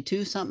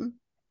 92 something.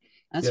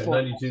 That's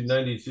Yeah,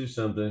 92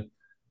 something.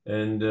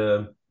 And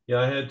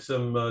I had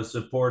some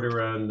support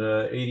around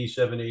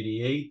 87,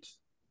 88.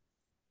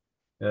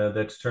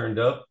 That's turned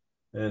up.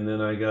 And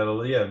then I got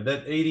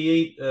that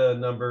 88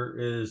 number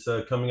is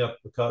coming up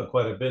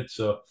quite a bit.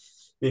 So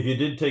if you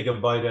did take a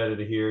bite out of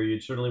it here,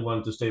 you'd certainly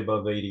want it to stay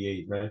above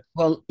 88, right?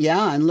 Well,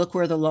 yeah, and look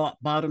where the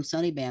bottom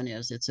sunny band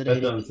is. It's at That's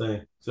 88. what I'm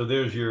saying. So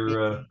there's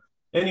your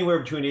anywhere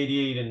between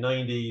 88 and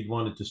 90, you'd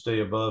want it to stay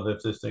above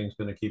if this thing's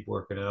going to keep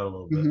working out a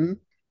little bit. Mm-hmm.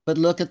 But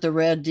look at the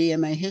red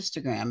DMA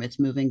histogram.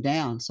 It's moving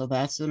down. So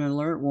that's an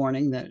alert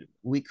warning that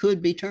we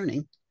could be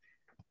turning.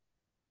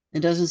 It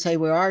doesn't say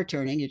we are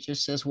turning. It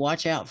just says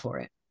watch out for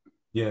it.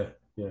 Yeah,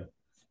 yeah.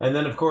 And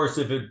then of course,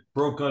 if it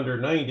broke under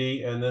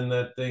 90 and then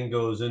that thing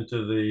goes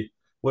into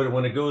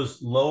when it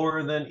goes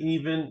lower than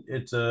even,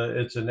 it's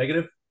a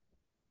negative.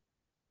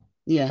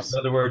 Yes. In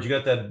other words, you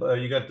got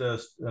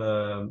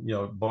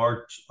the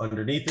bars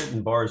underneath it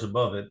and bars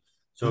above it.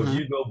 So if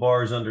you go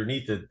bars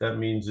underneath it, that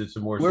means it's a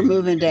more We're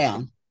moving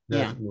down.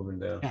 That's Yeah. moving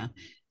down. Yeah.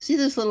 See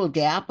this little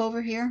gap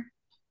over here?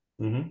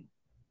 Mm-hmm.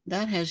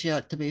 That has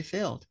yet to be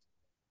filled.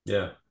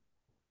 Yeah.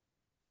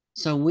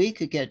 So we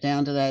could get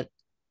down to that.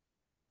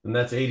 And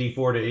that's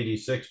 84 to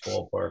 86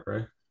 ballpark,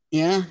 right?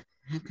 Yeah.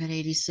 I've got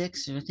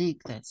 86, I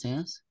think that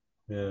says.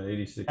 Yeah,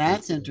 86.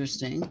 That's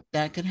interesting.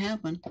 That could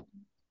happen.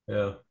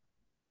 Yeah.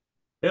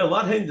 Yeah, a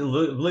lot.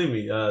 Believe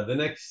me, the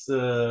next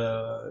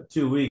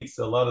 2 weeks,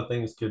 a lot of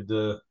things could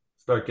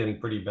start getting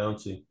pretty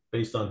bouncy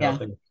based on how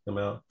things come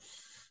out.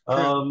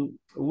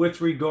 With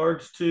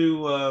regards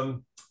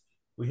to,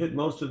 we hit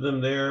most of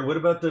them there. What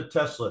about the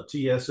Tesla,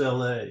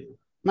 TSLA?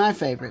 My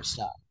favorite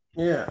stock.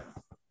 Yeah.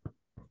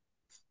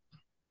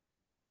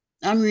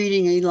 I'm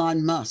reading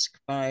Elon Musk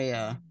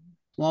by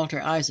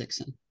Walter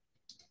Isaacson.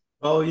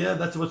 Oh, yeah,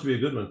 that's supposed to be a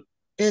good one.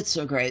 It's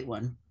a great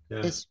one.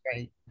 Yeah. It's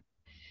great.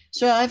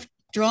 So I've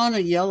drawn a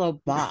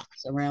yellow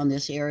box around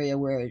this area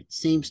where it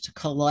seems to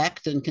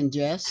collect and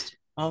congest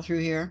all through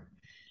here.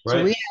 Right.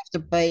 So we have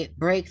to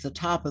break the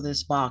top of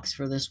this box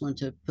for this one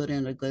to put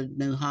in a good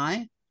new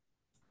high.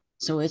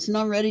 So it's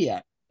not ready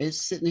yet.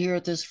 It's sitting here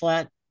at this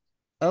flat.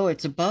 Oh,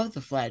 it's above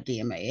the flat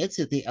DMA. It's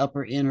at the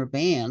upper inner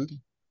band.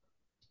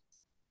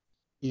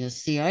 Yeah,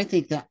 see, I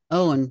think that,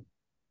 oh, and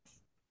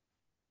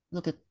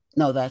look at,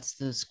 no, that's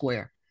the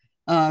square.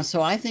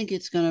 So I think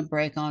it's going to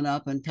break on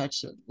up and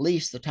touch at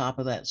least the top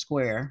of that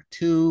square.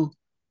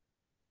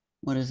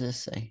 What does this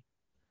say?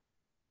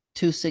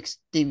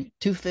 260,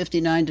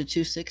 259 to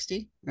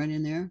 260, right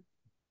in there.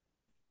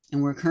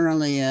 And we're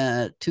currently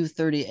at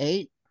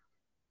 238.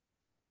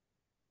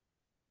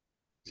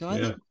 So I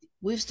Yeah. think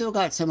we've still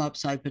got some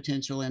upside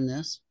potential in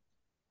this.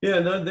 Yeah,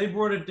 no, they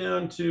brought it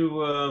down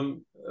to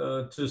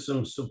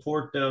some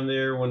support down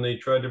there when they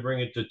tried to bring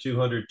it to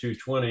 200,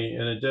 220,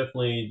 and it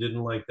definitely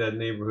didn't like that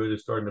neighborhood.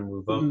 It's starting to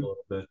move up a little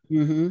bit.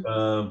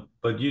 Mm-hmm.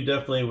 But you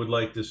definitely would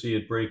like to see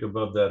it break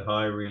above that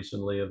high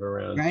recently of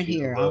around Right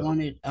here. I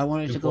wanted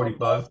to go 245.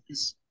 above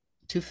this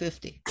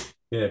 250.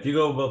 Yeah, if you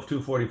go above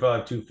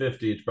 245,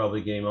 250, it's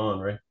probably game on,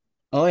 right?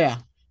 Oh yeah.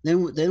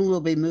 Then we'll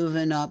be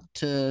moving up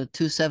to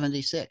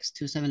 276,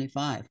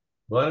 275.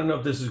 Well, I don't know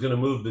if this is going to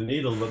move the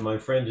needle, but my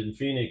friend in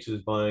Phoenix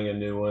is buying a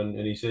new one,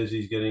 and he says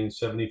he's getting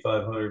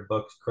 7,500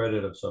 bucks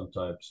credit of some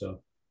type.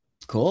 So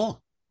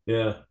Cool.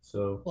 yeah,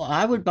 so Well,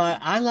 I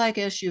like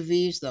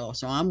SUVs though,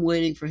 so I'm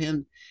waiting for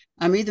him.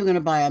 I'm either going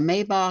to buy a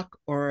Maybach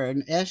or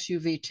an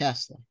SUV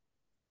Tesla,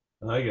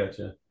 I got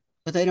you.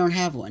 but they don't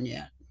have one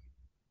yet.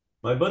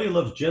 My buddy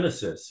loves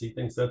Genesis. He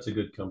thinks that's a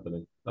good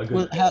company, a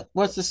good car.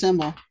 What's the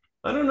symbol?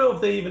 I don't know if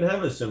they even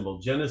have a symbol,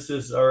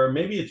 Genesis, or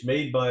maybe it's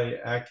made by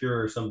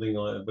Acura or something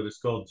like that, but it's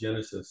called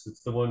Genesis.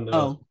 It's the one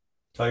Oh,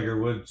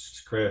 Tiger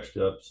Woods crashed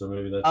up, so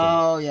maybe that's a.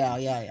 oh yeah,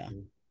 yeah, yeah.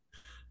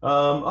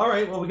 All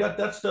right, well, we got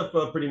that stuff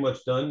pretty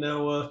much done.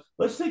 Now,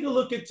 let's take a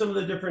look at some of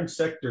the different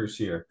sectors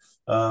here.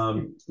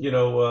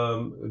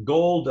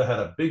 Gold had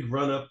a big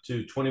run up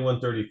to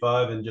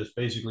 2135 and just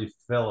basically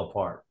fell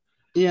apart.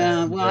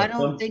 Yeah, And well, I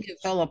don't think it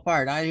fell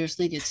apart. I just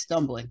think it's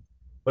stumbling.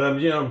 but I'm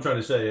trying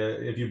to say,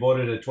 if you bought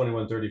it at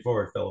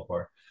 2134, it fell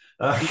apart.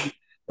 Uh,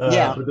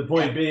 Yeah, but the yeah,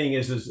 point being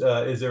is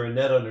there a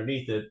net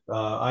underneath it?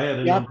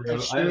 yep, there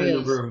sure I had a is.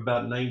 number of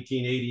about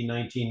 1980,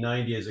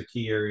 1990 as a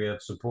key area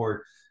of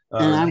support.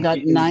 And I've got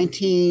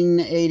 19,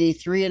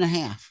 1983 and a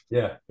half.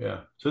 yeah,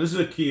 yeah. So this is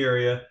a key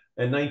area.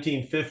 And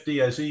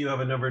 1950, I see you have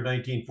a number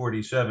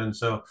 1947.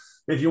 So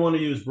if you want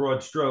to use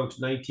broad strokes,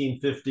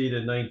 1950 to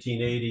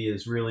 1980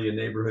 is really a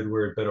neighborhood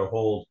where it better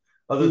hold.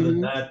 Other than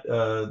Hmm. that,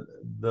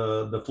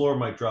 the floor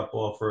might drop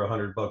off for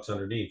 $100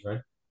 underneath,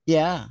 right?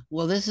 Yeah.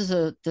 Well, this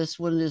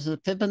one is a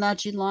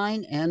Fibonacci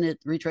line and it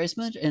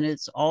retracement, and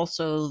it's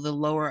also the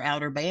lower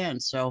outer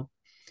band. So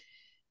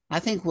I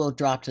think we'll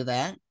drop to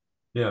that.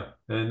 Yeah,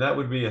 and that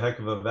would be a heck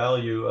of a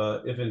value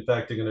if, in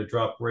fact, they're going to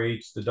drop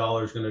rates, the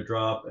dollar's going to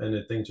drop, and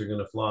that things are going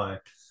to fly.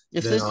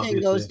 If Then this thing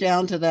goes obviously,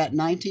 down to that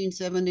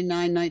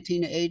 1979,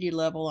 1980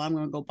 level, I'm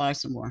going to go buy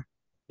some more.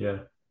 yeah.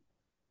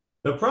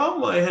 The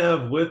problem I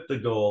have with the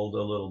gold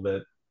a little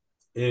bit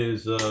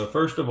is,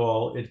 first of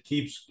all, it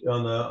keeps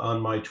on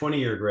my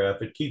 20-year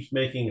graph, it keeps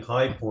making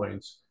high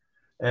points,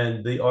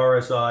 and the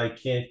RSI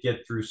can't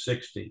get through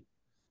 60.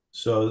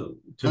 So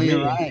to Oh, you're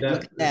me, right.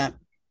 Look that at that.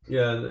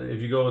 yeah,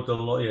 if you go with the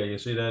yeah, you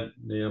see that,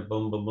 yeah,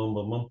 boom, boom, boom,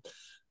 boom, boom.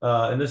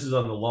 And this is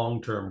on the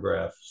long-term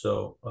graph.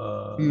 So,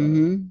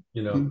 Mm-hmm.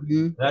 you know,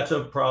 Mm-hmm. that's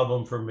a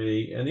problem for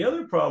me. And the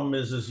other problem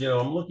is,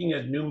 I'm looking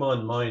at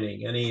Newmont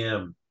Mining,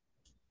 NEM,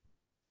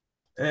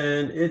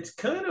 and it's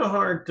kind of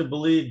hard to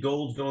believe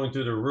gold's going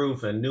through the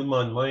roof. And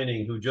Newmont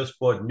Mining, who just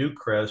bought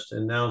Newcrest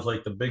and now is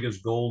like the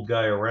biggest gold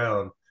guy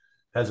around,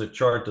 has a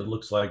chart that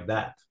looks like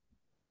that.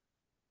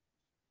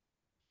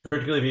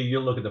 Particularly if you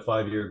look at the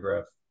 5-year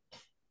graph.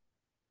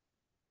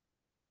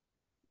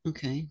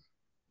 Okay.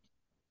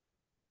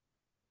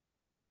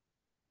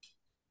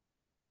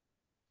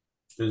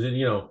 Because it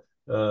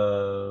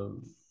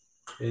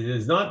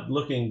is not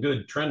looking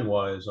good trend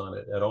wise on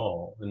it at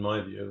all, in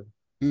my view.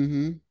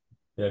 Mm-hmm.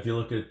 Yeah, if you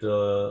look at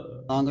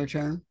Longer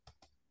term.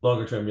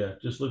 longer term, yeah,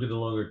 just look at the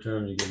longer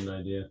term, you get an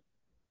idea.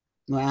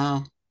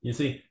 Wow. You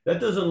see, that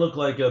doesn't look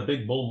like a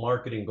big bull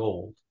market in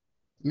gold,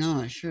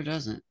 No, it sure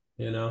doesn't.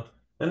 you know.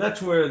 And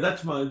that's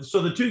my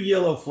so the two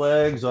yellow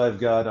flags I've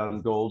got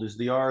on gold is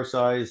the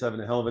RSI is having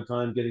a hell of a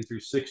time getting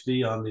through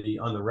 60 on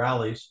the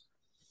rallies.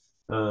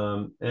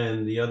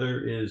 And the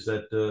other is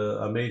that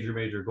a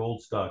major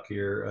gold stock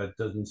here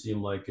doesn't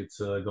seem like it's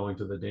going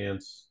to the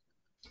dance.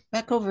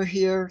 Back over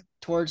here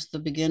towards the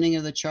beginning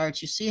of the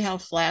charts, you see how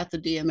flat the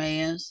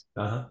DMA is?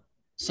 Uh-huh.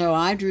 So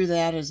I drew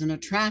that as an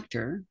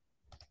attractor,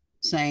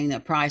 saying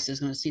that price is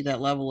going to see that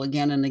level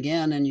again and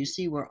again. And you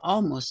see we're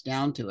almost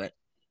down to it.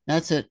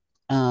 That's it.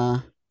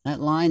 That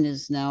line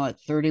is now at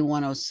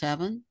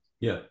 3107.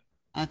 Yeah.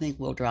 I think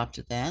we'll drop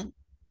to that.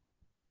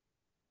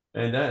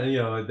 And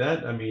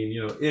I mean,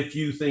 if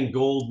you think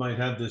gold might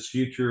have this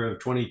future of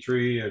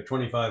 23 or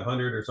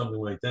 2,500 or something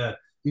like that,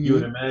 you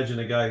would Mm-hmm. imagine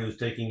a guy who's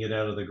taking it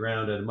out of the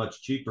ground at a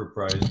much cheaper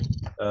price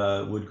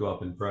would go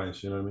up in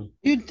price. You know what I mean?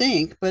 You'd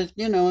think, but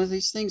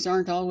these things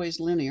aren't always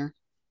linear.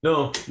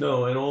 No,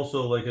 no. And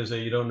also, like I say,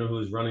 you don't know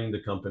who's running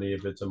the company.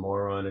 If it's a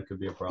moron, it could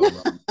be a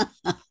problem.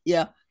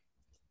 Yeah.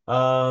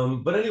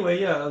 But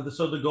anyway, yeah.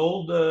 So the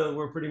gold,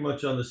 we're pretty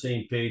much on the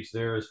same page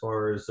there as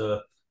far as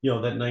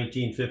that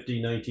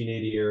 1950,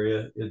 1980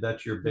 area.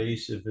 That's your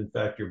base if in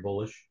fact you're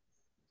bullish.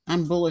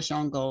 I'm bullish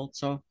on gold.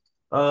 So,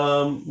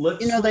 Let's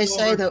they swing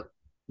say over.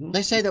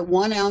 that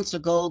 1 ounce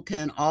of gold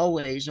can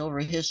always, over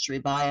history,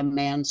 buy a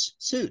man's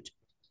suit.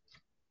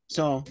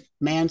 So,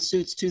 man's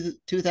suit's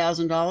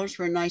 $2,000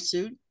 for a nice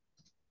suit.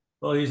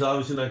 Well, he's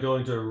obviously not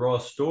going to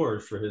Ross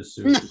stores for his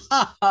suit.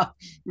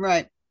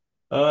 Right.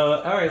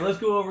 All right, let's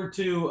go over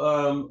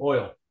to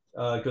oil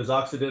because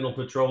Occidental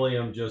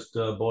Petroleum just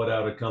bought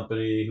out a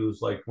company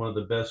who's like one of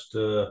the best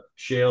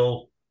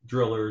shale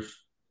drillers.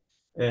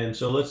 And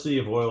so let's see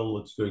if oil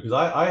looks good because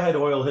I had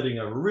oil hitting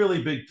a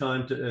really big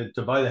time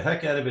to buy the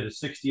heck out of it at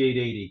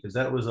 68.80 because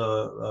that was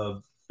a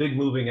big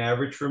moving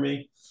average for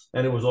me,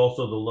 and it was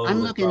also the low I'm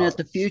of the looking at top.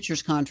 the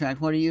futures contract.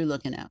 What are you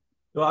looking at?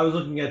 Well, I was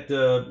looking at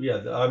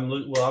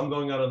I'm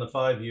going out on the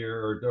 5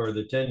 year or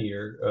the 10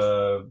 year.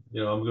 I'm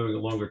doing a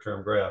longer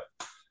term graph.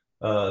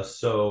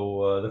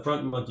 So the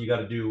front month you got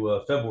to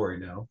do February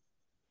now.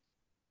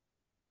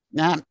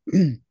 Nah,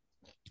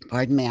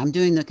 pardon me. I'm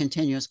doing the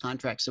continuous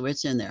contract, so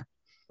it's in there.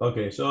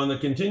 Okay, so on the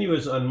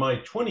continuous on my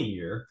 20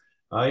 year,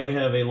 I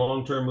have a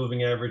long-term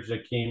moving average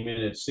that came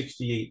in at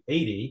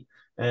 68.80,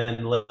 and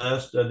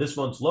this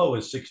month's low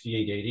is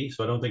 68.80,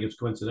 so I don't think it's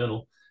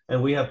coincidental.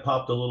 And we have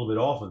popped a little bit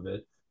off of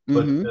it,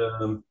 but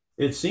Mm-hmm.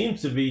 it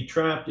seems to be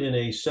trapped in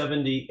a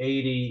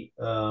 70-80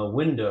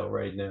 window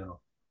right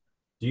now.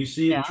 Do you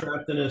see it Yeah.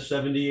 trapped in a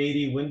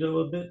 70-80 window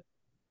a bit?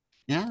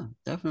 Yeah,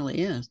 definitely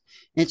is.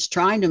 It's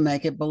trying to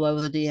make it below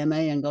the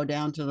DMA and go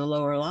down to the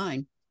lower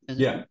line,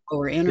 Yeah.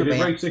 lower If it interband.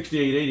 breaks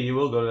 68.80, you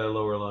will go to that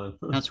lower line.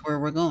 That's where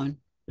we're going.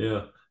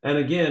 Yeah. And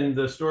again,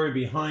 the story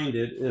behind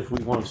it, if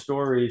we want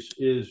stories,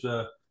 is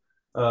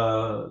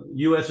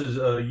U.S. is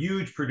a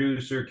huge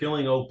producer,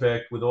 killing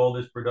OPEC with all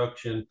this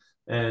production,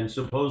 and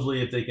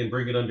supposedly if they can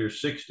bring it under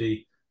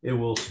 60, it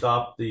will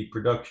stop the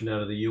production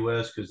out of the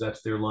U.S. because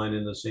that's their line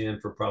in the sand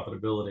for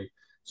profitability.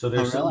 So Oh,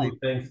 there's really?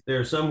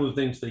 some who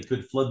thinks they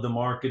could flood the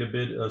market a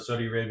bit.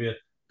 Saudi Arabia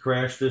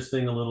crash this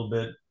thing a little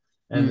bit,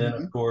 and then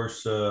of Mm-hmm.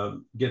 course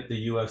get the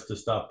U.S. to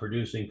stop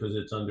producing because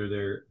it's under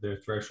their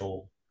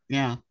threshold.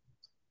 Yeah.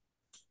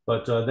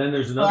 But then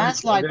there's Well, another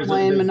that's like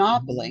playing there's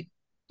Monopoly.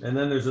 and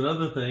then there's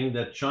another thing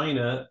that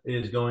China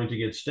is going to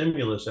get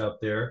stimulus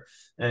out there,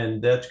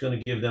 and that's going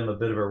to give them a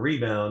bit of a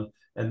rebound,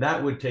 and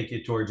that would take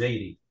it towards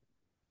 80.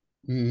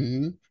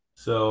 Mm-hmm.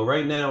 So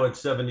right now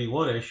it's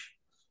 71-ish.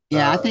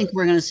 Yeah, I think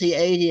we're going to see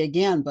 80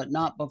 again, but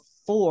not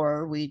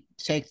before we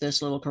take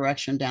this little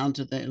correction down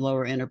to the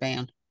lower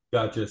interband.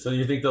 Gotcha. So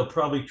you think they'll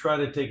probably try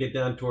to take it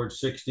down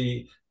towards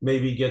 60,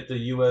 maybe get the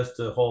US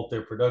to halt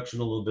their production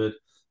a little bit.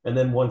 And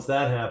then once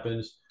that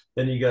happens,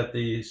 then you got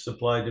the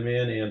supply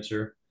demand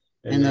answer.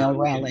 And And they'll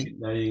rally.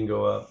 now you can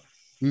go up.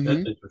 That's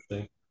Mm-hmm.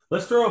 interesting.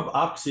 Let's throw up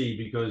Oxy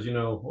because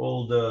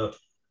old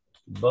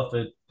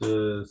Buffett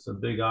is a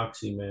big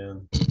Oxy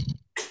man.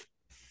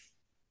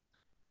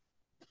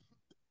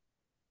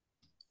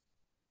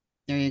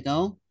 There you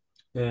go.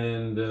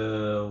 And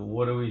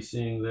what are we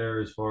seeing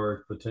there as far as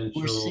We're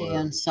potential?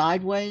 seeing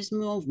sideways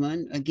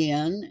movement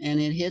again, and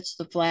it hits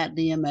the flat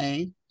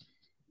DMA.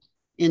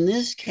 In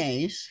this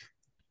case,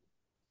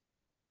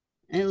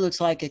 and it looks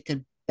like it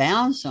could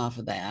bounce off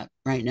of that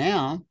right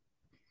now.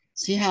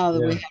 See how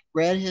we Yeah, had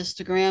red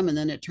histogram and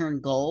then it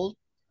turned gold?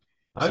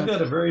 I've So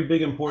got a very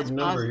big that's important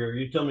number positive. here.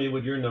 You tell me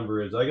what your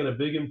number is. I got a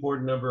big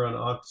important number on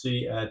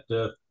Oxy at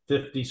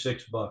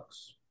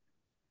 $56.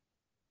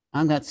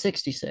 I've got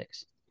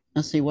 66.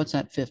 Let's see what's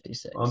at I'm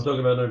 56. talking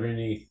about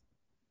underneath.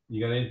 You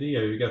got anything?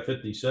 Yeah, you got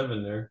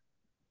 57 there.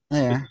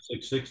 There.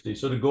 56.60.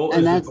 So the gold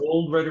And is the that's,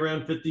 gold right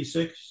around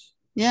 56?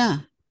 yeah,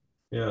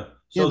 Yeah. yeah,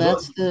 So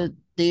that's the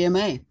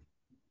DMA.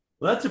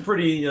 that's a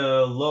pretty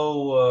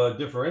low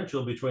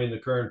differential between the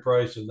current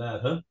price and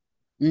that, huh?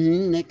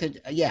 It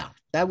could, yeah,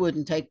 that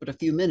wouldn't take but a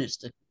few minutes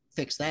to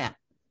fix that.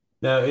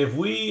 Now, if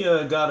we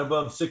got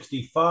above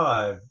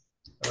 65,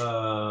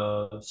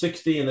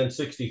 60 and then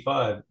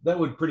 65, that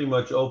would pretty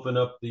much open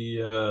up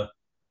the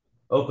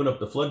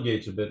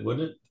floodgates a bit,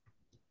 wouldn't it?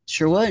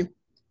 Sure would.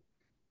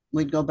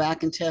 We'd go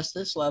back and test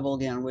this level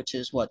again, which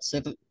is what,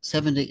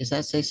 70, is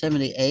that say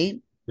 78?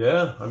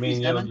 Yeah, I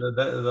mean,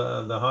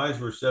 77? the highs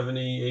were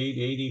 78,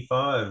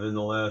 85 in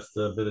the last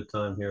bit of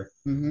time here.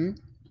 Mm-hmm.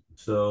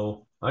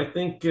 So I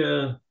think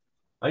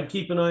I'd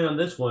keep an eye on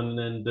this one,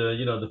 and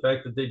the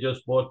fact that they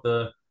just bought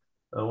the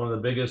one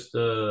of the biggest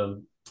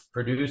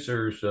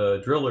producers,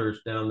 drillers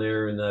down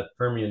there in that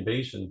Permian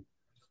Basin.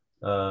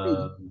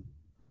 Uh,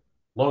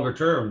 Longer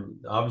term,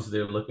 obviously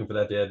they're looking for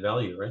that to add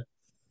value, right?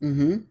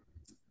 Mm-hmm. And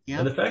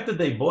Yeah. the fact that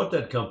they bought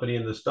that company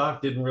and the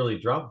stock didn't really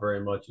drop very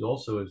much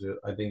also is,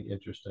 I think,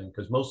 interesting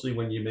because mostly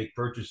when you make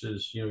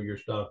purchases, your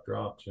stock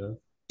drops.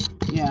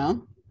 Yeah.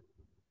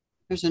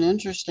 There's an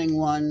interesting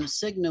one.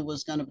 Cigna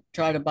was going to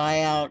try to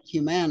buy out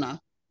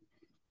Humana.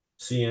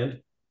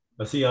 CN,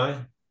 a CI,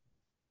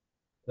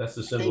 that's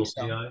the I think symbol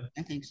so. CI.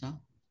 I think so.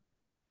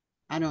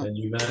 I don't And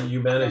I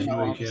Humana don't is know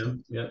all the UHM.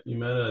 symbols. Yeah,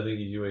 Humana, I think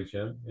is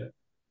UHM. Yeah,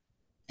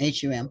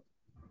 HUM.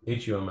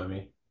 HUM, I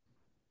mean.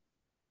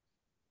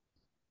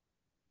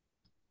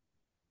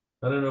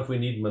 I don't know if we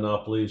need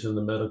monopolies in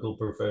the medical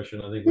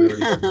profession. I think we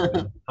already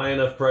have high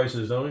enough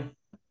prices, don't we?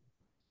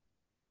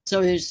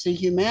 So you see,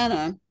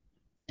 Humana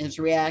is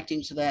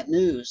reacting to that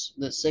news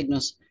that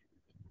Cygnus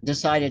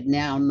decided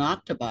now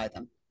not to buy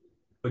them.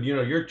 But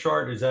your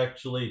chart is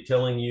actually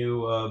telling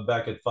you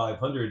back at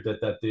 500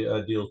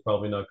 that deal is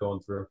probably not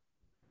going through.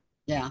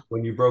 Yeah,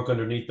 When you broke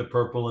underneath the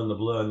purple and the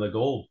blue and the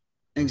gold.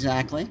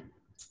 exactly.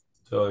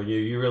 So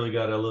you really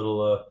got a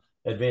little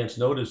advance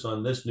notice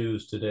on this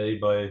news today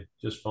by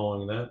just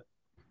following that.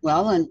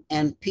 Well,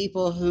 and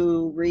people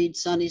who read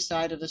Sunny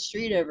Side of the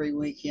Street every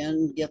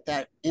weekend get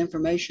that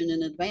information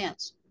in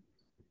advance.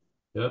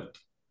 Yep.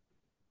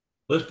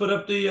 Let's put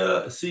up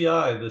the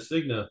CI, the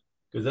Cigna,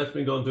 because that's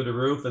been going through the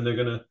roof, and they're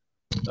going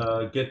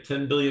to get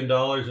 $10 billion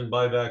in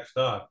buyback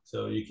stock.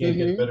 So you can't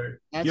get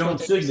better. If you That's own what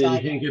they Cigna, you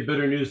decided. can't get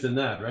better news than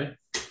that, right?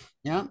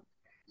 Yeah,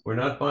 We're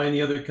not buying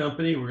the other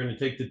company. We're going to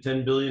take the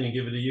 10 billion and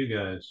give it to you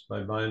guys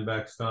by buying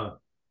back stock.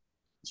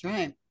 that's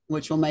right.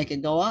 Which will make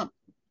it go up.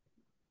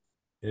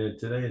 And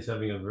today is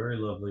having a very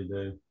lovely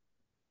day.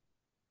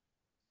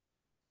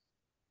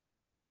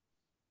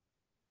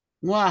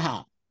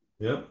 Wow.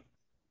 Yep.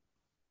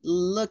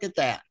 Look at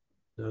that.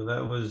 So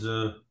that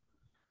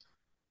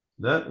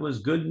was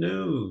good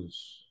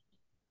news.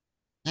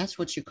 That's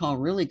what you call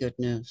really good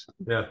news.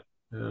 Yeah.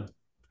 Yeah.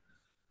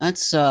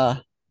 That's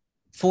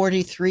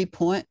 43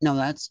 point. No,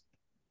 that's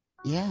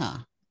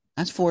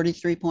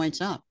 43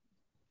 points up.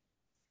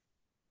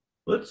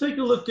 Let's take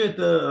a look at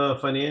the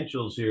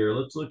financials here.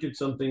 Let's look at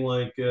something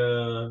like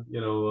XLF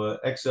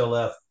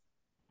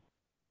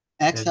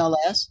and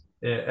XLS.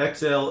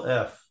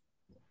 XLF.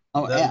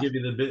 Oh, That'll F. give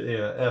you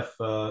the F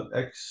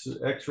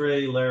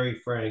X-ray Larry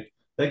Frank.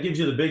 That gives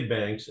you the big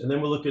banks, and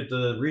then we'll look at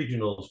the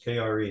regionals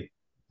KRE.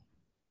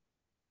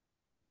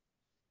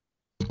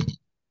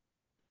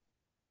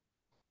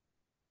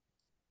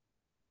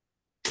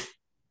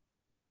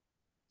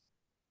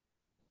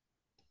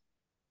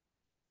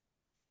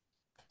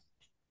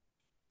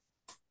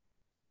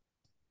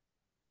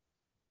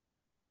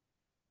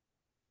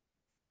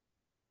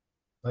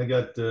 I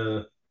got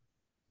We're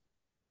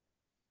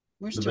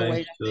the still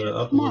banks waiting on you.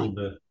 up a Come little on.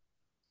 bit.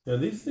 Yeah,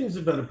 these things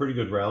have had a pretty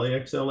good rally.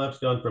 XLF's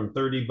gone from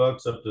 $30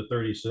 up to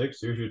 36.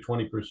 Here's your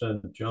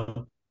 20%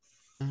 jump.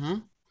 Uh-huh.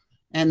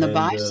 And And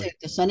the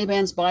Sunny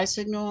Band's buy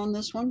signal on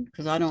this one,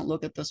 because I don't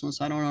look at this one,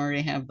 so I don't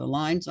already have the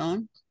lines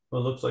on.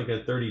 well, it looks like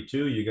at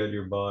 32 you got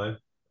your buy.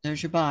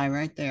 There's your buy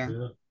right there.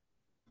 Yeah.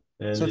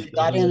 And So if it you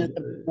got in doesn't. at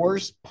the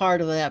worst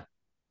part of that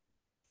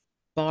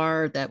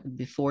bar, that would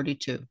be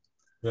 42.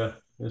 Yeah,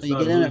 So it's you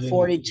not get in at losing.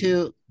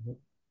 42.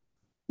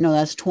 No,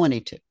 that's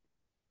 22.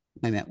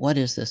 Wait a minute. What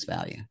is this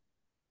value?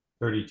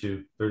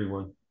 32,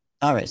 31.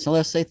 All right. So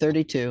let's say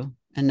 32.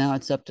 And now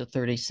it's up to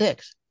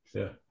 36.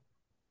 Yeah.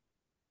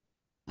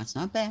 That's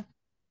not bad.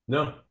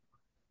 No.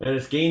 And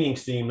it's gaining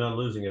steam, not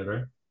losing it,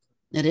 right?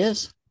 It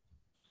is.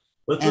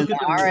 Let's And look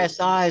at the the.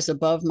 RSI is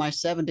above my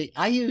 70.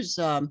 I use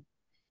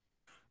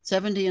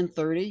 70 and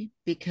 30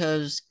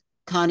 because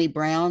Connie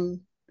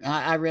Brown,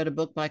 I read a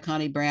book by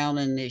Connie Brown,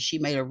 and she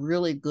made a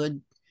really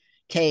good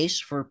case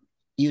for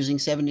using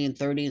 70 and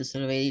 30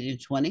 instead of 80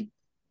 and 20.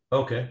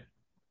 Okay.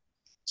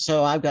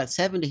 So I've got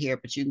 70 here,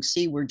 but you can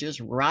see we're just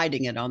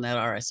riding it on that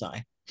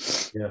RSI.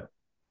 Yeah.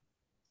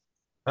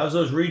 How's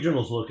those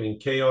regionals looking?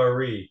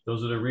 KRE.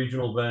 Those are the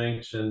regional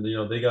banks, and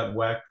they got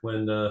whacked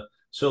when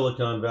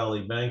Silicon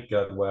Valley Bank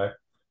got whacked,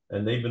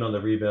 and they've been on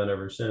the rebound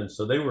ever since.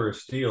 So they were a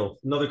steal.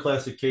 Another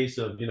classic case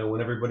of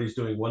when everybody's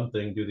doing one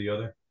thing, do the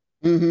other.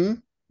 Mm-hmm.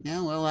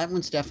 Yeah, well, that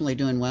one's definitely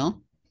doing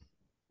well.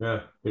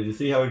 Yeah. Did you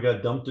see how it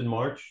got dumped in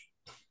March?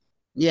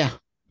 Yeah.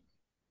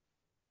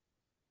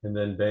 And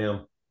then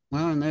bam.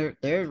 Well, and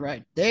there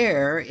right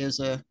there is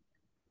a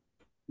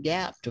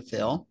gap to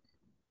fill.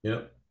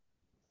 Yep.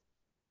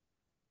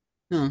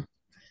 Huh.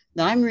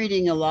 Now I'm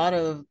reading a lot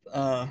of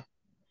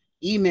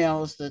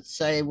emails that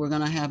say we're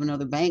going to have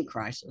another bank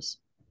crisis.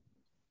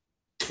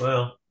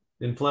 Well,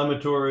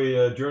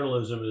 inflammatory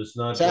journalism is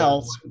not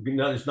Sells.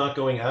 it's not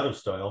going out of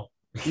style.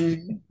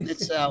 It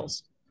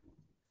sells.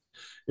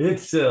 It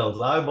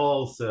sells.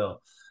 Eyeballs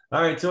sell.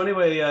 All right. So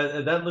anyway,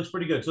 that looks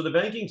pretty good. So the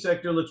banking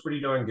sector looks pretty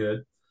darn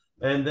good.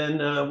 And then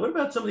what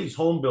about some of these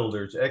home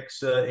builders,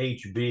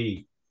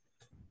 XHB?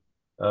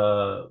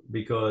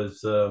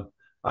 Because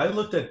I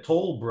looked at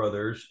Toll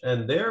Brothers,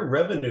 and their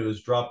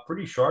revenues dropped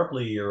pretty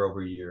sharply year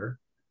over year.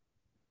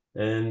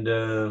 And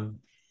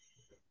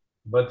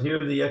but here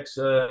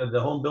the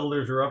home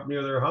builders are up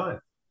near their high.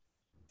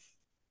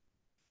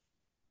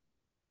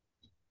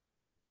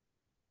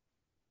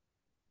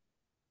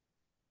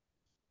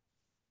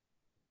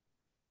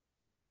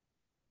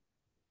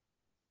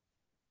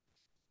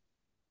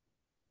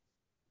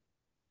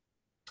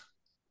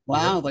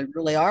 Wow, Yeah. they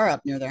really are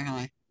up near their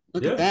high.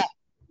 Look at Yeah. that.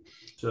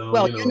 So,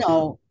 Well,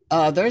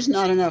 there's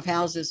not enough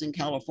houses in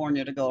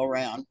California to go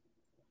around.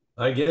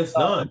 I guess So,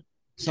 not.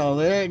 so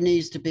there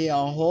needs to be a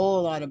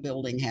whole lot of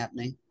building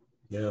happening.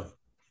 Yeah.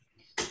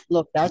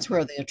 Look, that's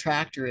where the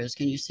attractor is.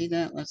 Can you see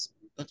that? Let's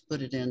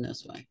put it in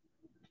this way.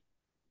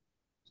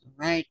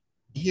 Right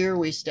here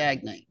we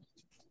stagnate.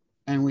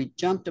 and we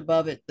jumped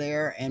above it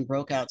there and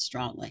broke out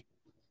strongly.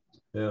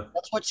 Yeah.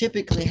 That's what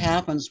typically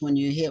happens when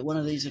you hit one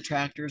of these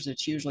attractors.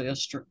 It's usually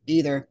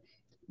either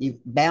you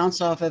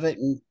bounce off of it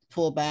and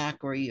pull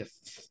back, or you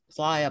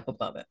fly up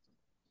above it.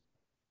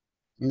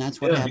 And that's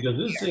what Yeah, happened because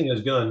this here. thing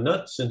has gone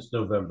nuts since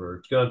November.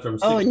 It's gone from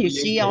Oh, and you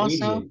 68 see to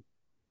also, 88.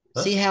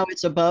 Huh? see how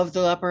it's above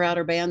the upper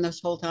outer band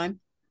this whole time?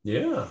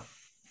 Yeah.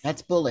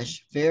 That's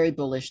bullish, very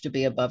bullish to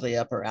be above the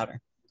upper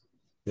outer.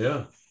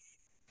 Yeah.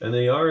 And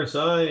the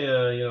RSI,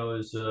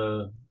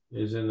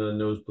 is in the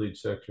nosebleed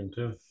section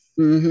too.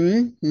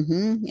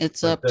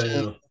 It's But up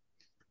to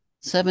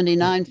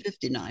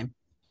 79.59.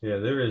 yeah,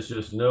 there is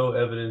just no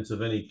evidence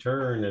of any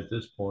turn at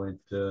this point.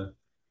 Yeah.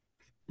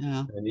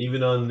 And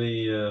even on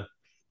the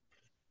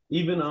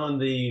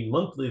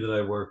monthly that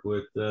I work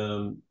with,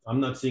 I'm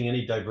not seeing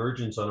any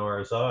divergence on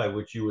RSI,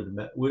 which you would,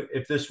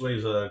 if this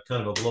was a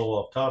kind of a blow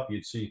off top,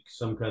 you'd see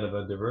some kind of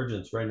a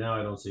divergence. Right now,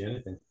 I don't see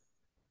anything.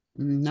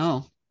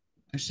 No,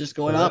 it's just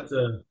going So up.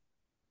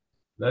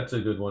 that's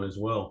a good one as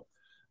well.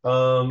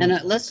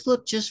 And let's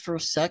look just for a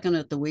second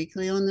at the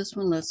weekly on this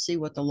one. Let's see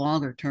what the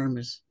longer term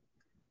is.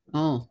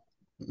 Oh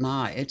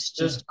my, it's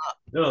Yeah. just up.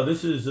 No,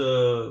 this is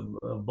a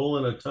bull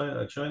in a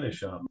China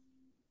shop.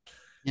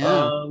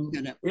 Yeah.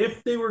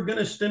 If they were going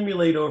to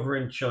stimulate over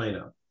in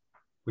China,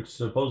 which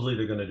supposedly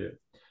they're going to do,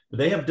 but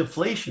they have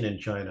deflation in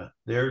China.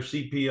 Their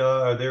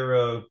CPI,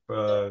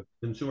 their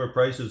consumer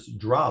prices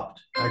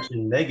dropped, actually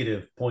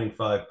negative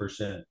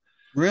 0.5%.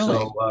 Really?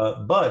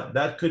 So, but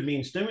that could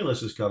mean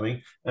stimulus is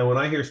coming. And when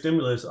I hear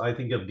stimulus, I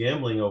think of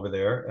gambling over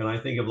there, and I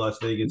think of Las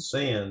Vegas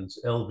Sands,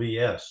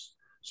 LVS.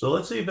 So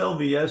let's see if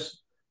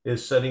LVS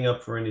is setting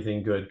up for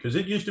anything good, because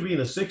it used to be in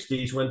the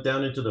 60s, went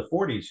down into the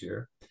 40s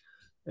here,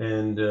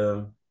 and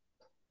Now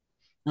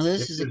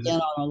this is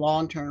again on a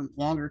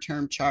longer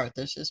term chart.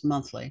 This is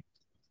monthly.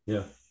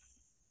 yeah.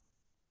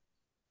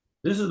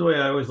 This is the way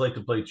I always like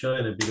to play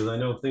China, because I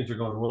know if things are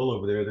going well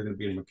over there, they're going to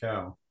be in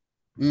Macau.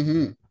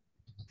 Have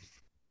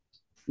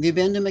you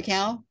been to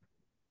Macau?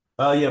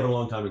 Yeah, but a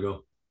long time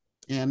ago.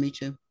 Yeah, me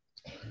too.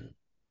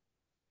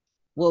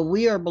 Well,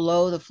 we are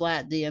below the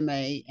flat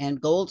DMA and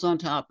gold's on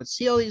top, but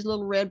see all these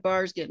little red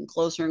bars getting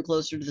closer and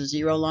closer to the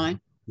zero line?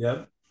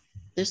 Yep.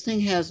 This thing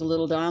has a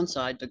little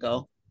downside to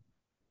go.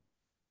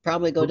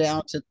 Probably go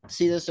down to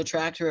see this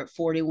attractor at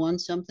 41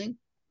 something.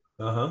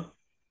 Uh-huh.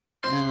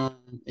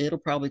 It'll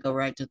probably go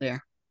right to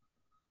there.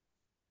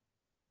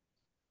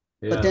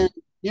 Yeah. But then,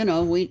 you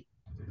know, we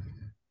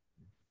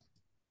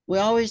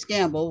always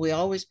gamble. We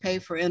always pay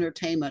for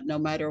entertainment, no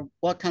matter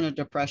what kind of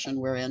depression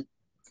we're in.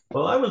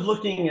 Well, I was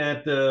looking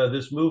at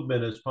this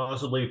movement as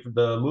possibly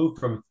the move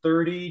from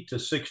 30 to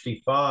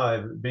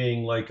 65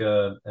 being like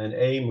an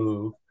A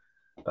move.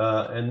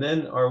 And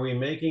then are we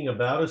making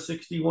about a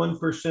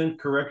 61%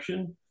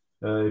 correction?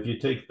 If you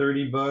take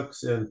 30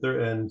 bucks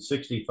and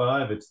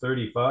 65, it's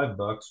 35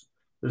 bucks.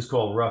 This is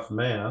called rough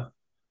math.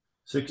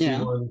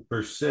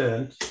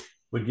 61%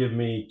 would give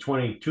me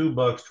 22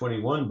 bucks,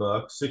 21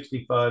 bucks.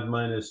 65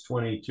 minus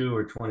 22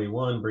 or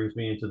 21 brings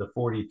me into the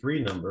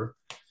 43 number.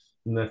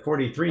 And that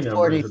 43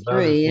 number is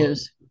about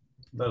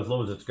as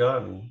low as it's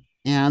gotten.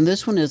 Yeah, and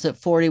this one is at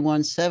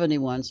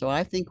 41.71. So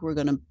I think we're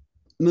going to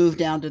move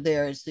down to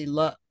there. It's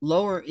the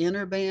lower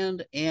inner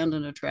band and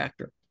an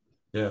attractor.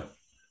 Yeah,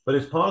 but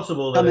it's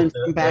possible that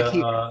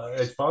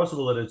it's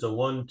possible that it's a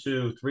 1,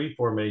 2, 3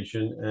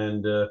 formation,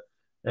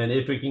 and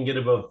if we can get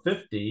above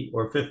 50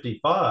 or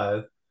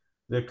 55,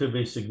 there could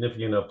be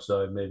significant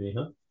upside, maybe,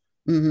 huh?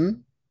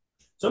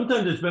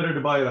 Sometimes it's better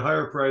to buy at a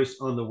higher price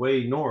on the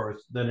way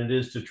north than it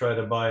is to try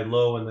to buy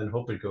low and then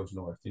hope it goes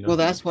north. You know. Well,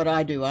 that's what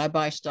I do. I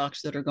buy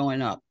stocks that are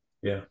going up.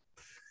 Yeah,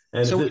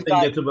 and so if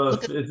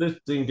this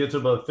thing gets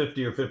above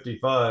 50 or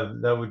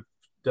 55, that would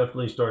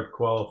definitely start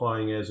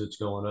qualifying as it's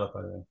going up,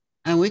 I think.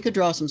 And we could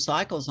draw some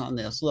cycles on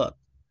this. Look,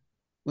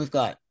 we've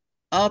got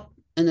up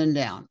and then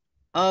down,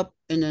 up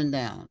and then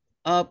down,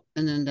 up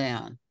and then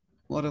down.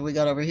 What have we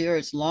got over here?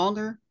 It's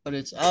longer, but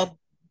it's up.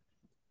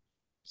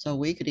 So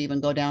we could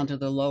even go down to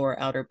the lower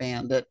outer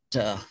band that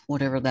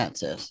whatever that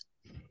says,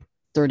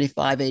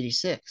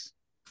 35.86.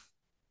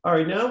 All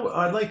right, now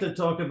I'd like to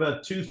talk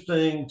about two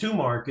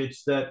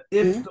markets that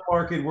if the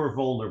market were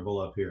vulnerable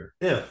up here,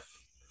 if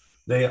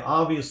they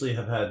obviously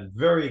have had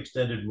very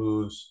extended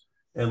moves,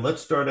 and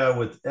let's start out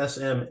with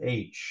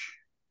SMH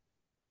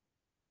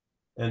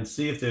and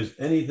see if there's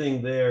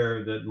anything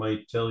there that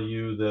might tell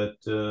you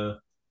that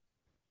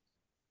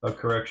a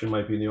correction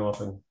might be in the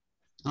offing.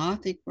 I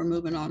think we're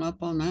moving on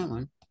up on that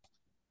one.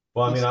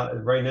 Well, I mean,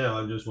 right now,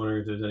 I'm just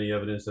wondering if there's any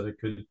evidence that it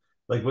could,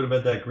 like, what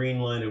about that green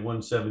line at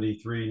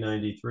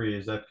 173.93?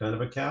 Is that kind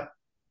of a cap?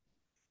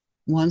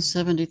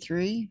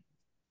 173?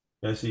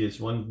 I see it's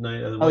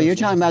 19. Oh, you're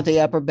talking about the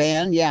upper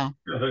band? Yeah.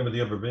 I'm talking about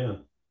the upper band.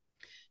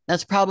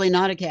 That's probably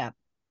not a cap.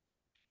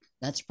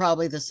 That's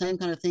probably the same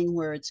kind of thing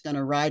where it's going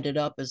to ride it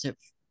up as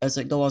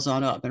it goes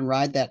on up and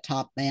ride that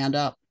top band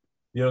up.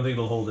 You don't think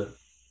it'll hold it?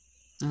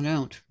 I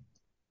don't.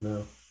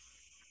 No.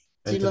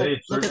 See, and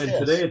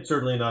today it's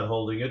certainly not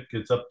holding it.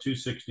 It's up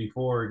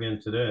 264 again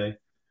today.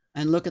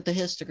 And look at the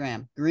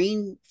histogram.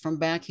 Green from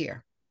back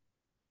here.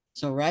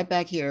 So right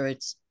back here,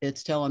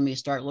 it's telling me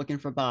start looking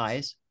for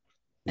buys,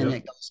 and Yep.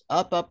 it goes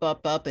up, up,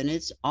 up, up, and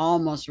it's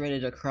almost ready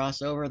to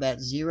cross over that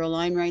zero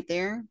line right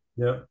there.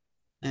 Yep.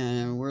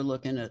 And we're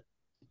looking at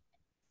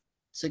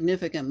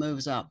significant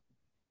moves up.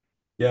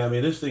 Yeah, I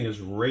mean, this thing is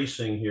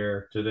racing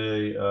here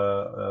today,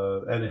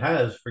 and it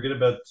has, forget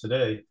about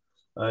today,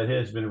 it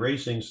has been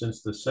racing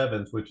since the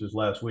 7th, which is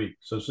last week.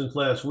 So since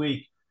last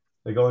week,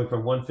 they're going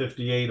from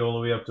 158 all the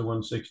way up to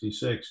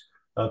 166.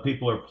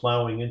 People are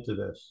plowing into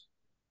this.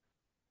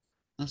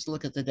 Let's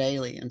look at the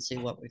daily and see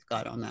what we've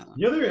got on that one.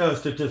 The other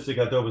statistic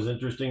I thought was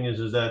interesting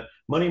is that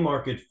money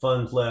market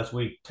funds last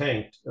week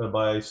tanked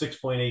by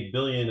 6.8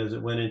 billion as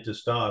it went into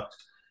stocks,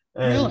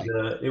 and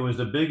Really? it was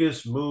the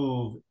biggest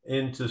move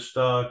into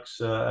stocks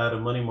out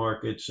of money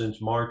market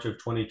since March of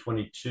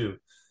 2022.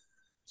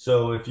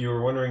 So if you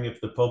were wondering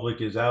if the public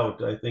is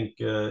out, I think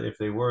if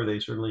they were, they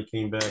certainly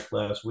came back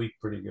last week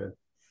pretty good.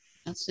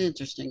 That's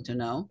interesting to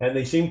know. And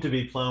they seem to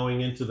be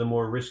plowing into the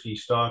more risky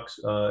stocks,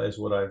 is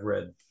what I've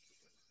read.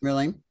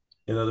 Really?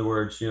 In other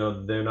words,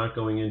 they're not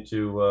going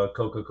into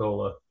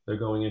Coca-Cola. They're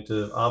going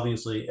into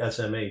obviously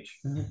SMH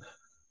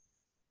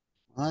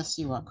Well, let's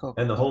see what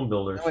and the Coca-Cola. home Oh,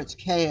 builders. it's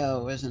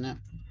KO, isn't it?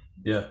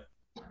 Yeah.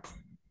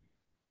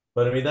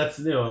 But I mean, that's,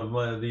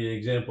 the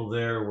example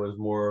there was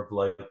more of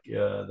like,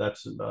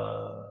 that's,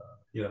 a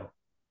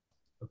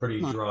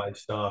pretty Huh. dry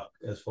stock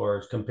as far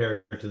as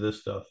compared to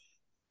this stuff.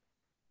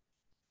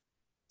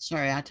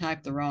 Sorry, I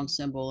typed the wrong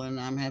symbol and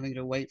I'm having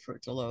to wait for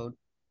it to load.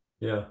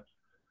 Yeah.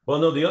 Well,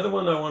 no, the other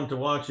one I wanted to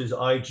watch is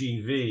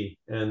IGV,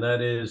 and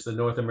that is the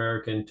North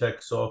American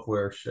tech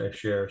software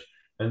shares.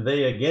 And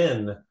they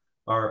again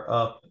are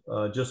up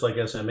just like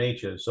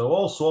SMH is. So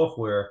all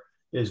software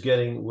is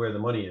getting where the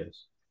money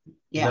is. And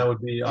that Yeah. would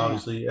be Yeah.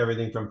 obviously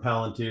everything from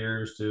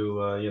Palantirs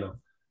to,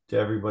 to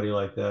everybody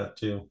like that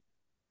too.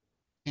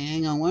 Okay,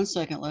 hang on one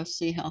second. Let's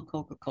see how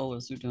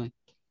Coca-Cola's are doing.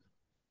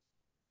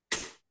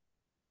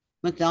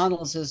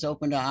 McDonald's has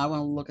opened up. I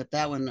want to look at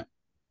that one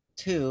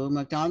too.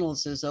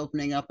 McDonald's is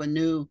opening up a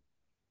new,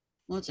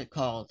 what's it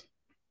called?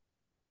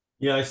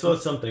 Yeah, I saw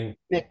something.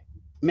 Mc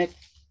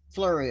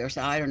McFlurry or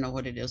so. I don't know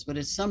what it is, but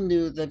it's some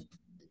new. The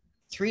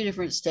three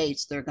different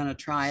states they're going to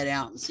try it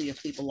out and see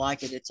if people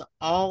like it. It's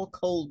all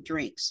cold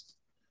drinks.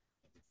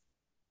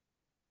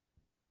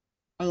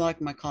 I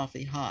like my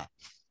coffee hot,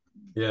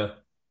 Yeah.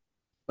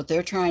 but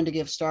they're trying to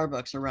give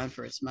Starbucks a run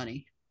for its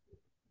money.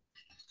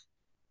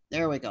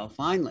 There we go.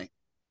 Finally.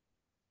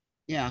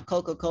 Yeah,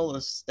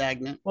 Coca-Cola's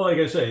stagnant. Well, like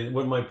I say,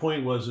 what my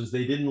point was is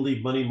they didn't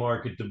leave money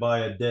market to buy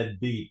a dead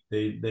beat.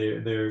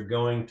 They're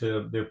playing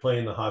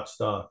the hot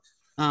stock.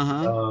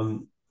 Uh-huh.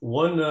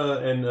 One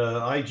and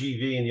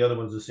IGV and the other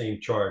one's the same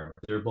chart.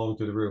 They're blowing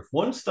through the roof.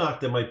 One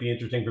stock that might be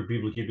interesting for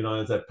people to keep an eye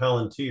on is that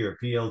Palantir,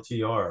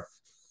 PLTR,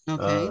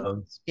 Okay.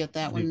 Let's get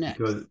that one next.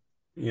 because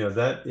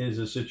that is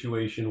a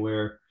situation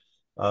where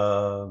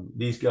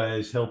these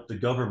guys help the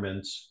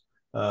governments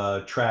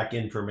track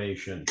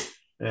information,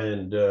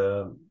 and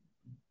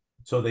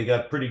so they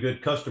got pretty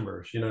good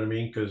customers. You know what I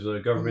mean? Because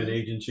government Mhm.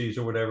 agencies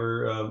or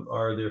whatever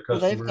are their Well,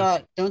 they've customers.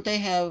 got, don't they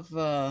have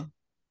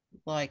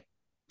like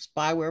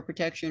spyware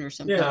protection or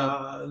some kind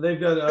of Yeah, they've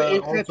got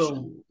encryption?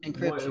 also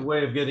Encryption.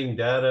 way of getting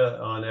data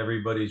on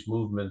everybody's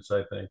movements,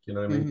 I think. You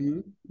know what I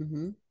mean? Mm-hmm.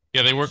 Mm-hmm.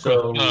 Yeah, they work with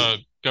So,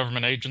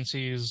 government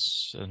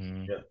agencies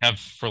and yeah, have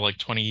for like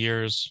 20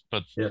 years,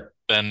 but yeah,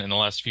 then in the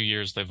last few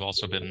years, they've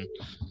also been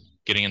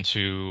getting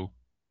into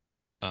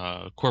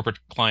corporate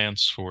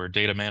clients for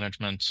data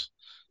management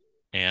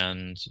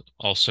and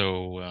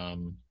also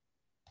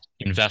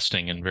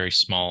investing in very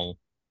small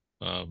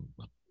uh,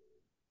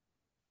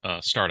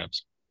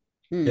 startups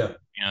Hmm. yeah.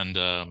 and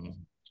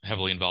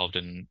heavily involved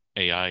in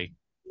AI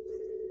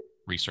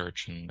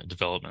research and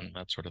development,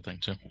 that sort of thing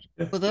too.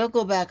 Well, they'll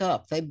go back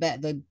up. They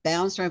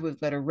bounce right. We've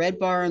got a red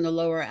bar in the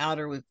lower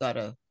outer. We've got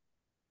a,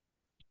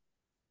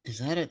 is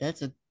that it?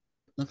 That's a,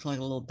 looks like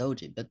a little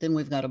doji. But then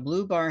we've got a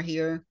blue bar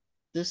here.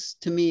 This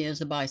to me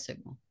is a buy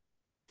signal.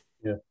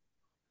 Yeah.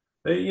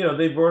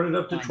 They brought it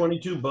up to Fine.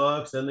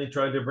 $22, then they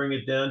tried to bring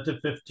it down to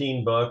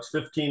 $15.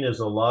 15 is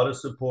a lot of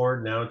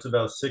support. Now it's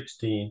about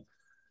 16.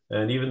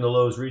 And even the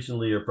lows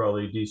recently are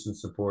probably decent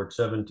support,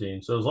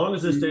 17. So as long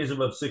as it Mhm. stays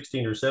above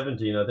 16 or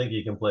 17, I think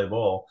you can play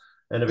ball.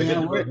 And if it Yeah,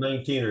 gets we're, above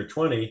 19 or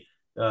 20,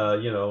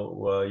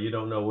 you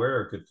don't know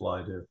where it could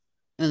fly to.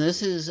 and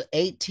this is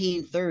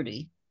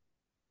 1830.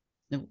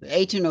 No,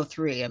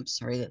 1803. I'm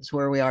sorry. That's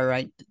where we are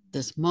right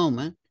this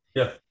moment.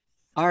 Yeah.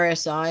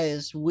 RSI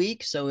is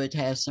weak, so it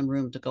has some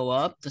room to go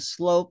up. The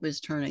slope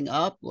is turning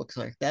up. Looks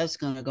like that's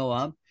going to go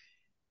up.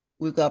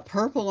 We've got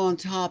purple on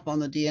top on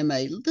the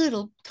DMA,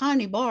 little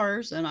tiny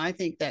bars, and I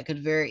think that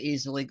could very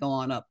easily go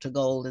on up to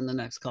gold in the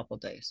next couple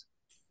of days.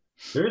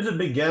 There is a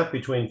big gap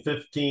between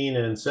 15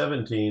 and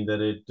 17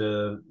 that it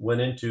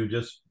went into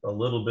just a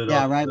little bit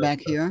Yeah, off. right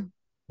back here.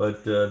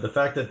 But the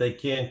fact that they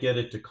can't get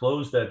it to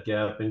close that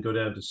gap and go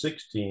down to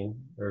 16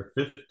 or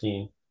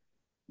 15,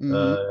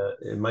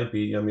 Mm-hmm. it might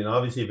be. I mean,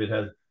 obviously, if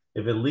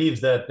it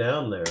leaves that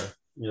down there,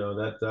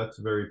 that's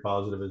very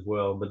positive as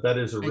well. But that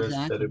is a risk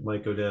that Exactly. it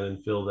might go down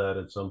and fill that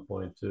at some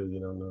point too. You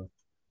don't know.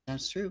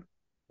 That's true.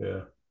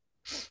 Yeah.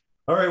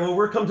 All right. Well,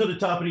 we're come to the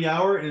top of the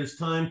hour. It is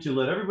time to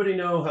let everybody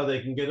know how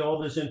they can get all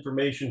this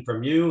information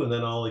from you, and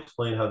then I'll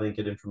explain how they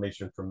get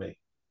information from me.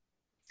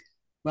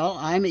 Well,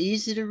 I'm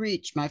easy to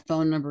reach. My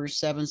phone number is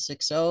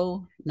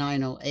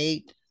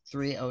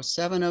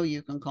 760-908-3070.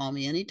 You can call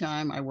me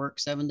anytime. I work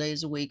 7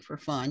 days a week for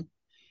fun.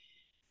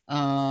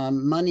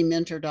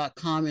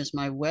 Moneymentor.com is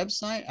my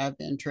website. I've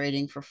been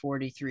trading for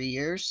 43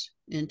 years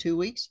in 2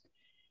 weeks,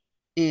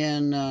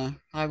 and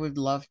I would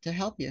love to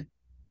help you.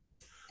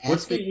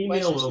 What's Ask the any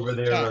email questions in over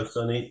the there, chat.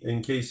 Sonny,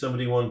 in case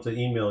somebody wanted to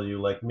email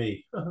you like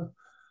me?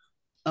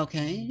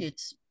 Okay,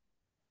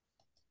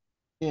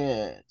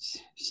 it's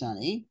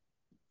Sunny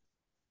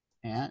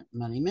at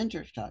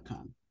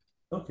moneymentors.com.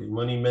 Okay,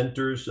 Money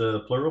Mentors,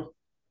 plural?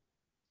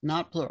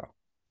 Not plural.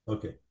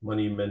 Okay,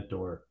 Money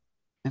Mentor.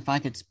 If I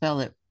could spell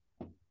it,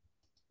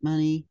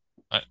 money.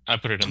 I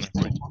put it in there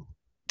for you.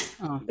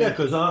 Oh, Yeah, thank you.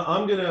 because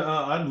I'm gonna,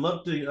 I'd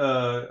love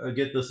to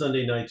get the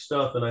Sunday night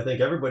stuff, and I think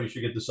everybody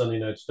should get the Sunday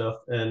night stuff.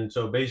 And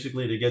so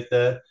basically, to get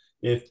that,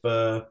 if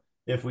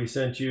we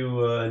sent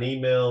you an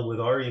email with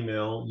our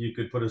email, you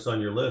could put us on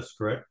your list,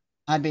 correct?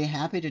 I'd be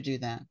happy to do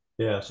that.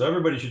 Yeah, so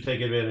everybody should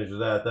take advantage of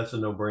that. That's a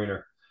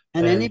no-brainer.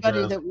 And And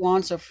anybody that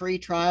wants a free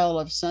trial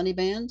of Sunny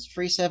Bands,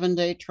 free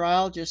 7-day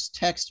trial, just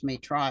text me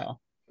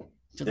trial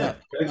to yeah,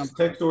 that text, number.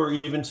 text or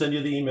even send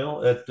you the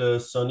email at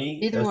Sunny,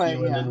 Either way,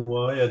 yeah.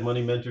 SUNNY, at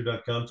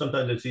moneymentor.com.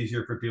 Sometimes it's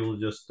easier for people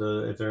to just,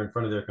 if they're in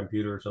front of their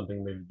computer or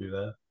something, maybe do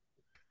that.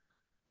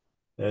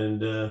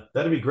 And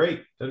that'd be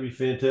great. That'd be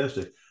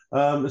fantastic.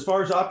 As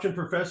far as Option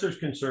Professor is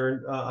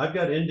concerned, I've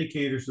got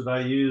indicators that I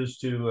use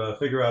to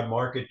figure out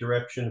market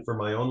direction for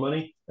my own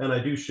money, and I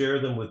do share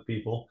them with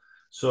people.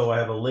 So I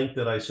have a link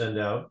that I send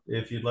out.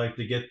 If you'd like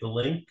to get the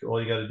link, all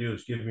you got to do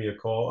is give me a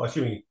call.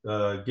 Excuse me,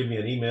 give me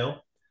an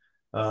email.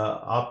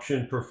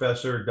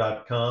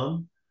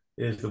 Optionprofessor.com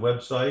is the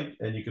website,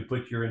 and you can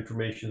put your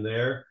information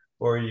there,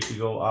 or you can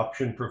go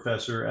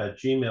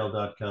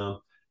optionprofessor@gmail.com.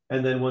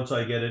 And then once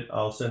I get it,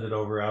 I'll send it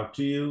over out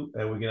to you,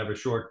 and we can have a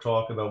short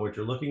talk about what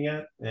you're looking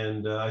at.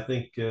 And I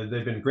think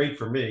they've been great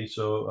for me.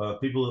 So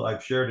people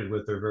I've shared it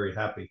with are very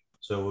happy.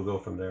 So we'll go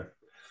from there.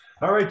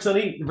 All right,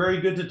 Sonny, very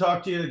good to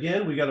talk to you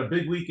again. We got a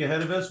big week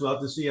ahead of us. We'll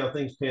have to see how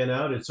things pan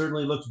out. It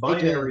certainly looks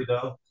binary,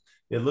 though.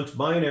 It looks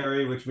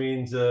binary, which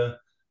means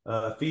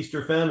feast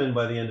or famine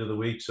by the end of the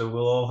week. So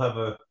we'll all have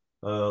a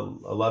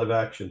lot of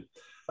action.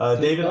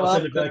 David, I'll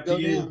send it back to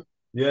you.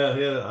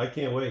 Yeah, I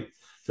can't wait.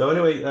 So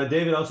anyway,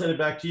 David, I'll send it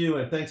back to you.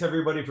 And thanks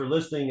everybody for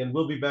listening. And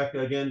we'll be back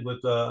again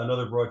with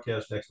another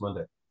broadcast next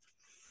Monday.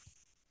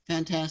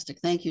 Fantastic.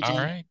 Thank you, Tim. All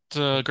right.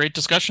 Great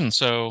discussion.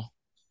 So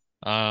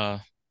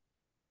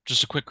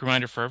just a quick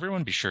reminder for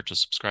everyone, be sure to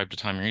subscribe to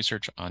Timing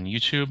Research on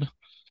YouTube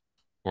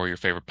or your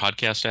favorite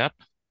podcast app,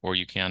 or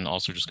you can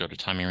also just go to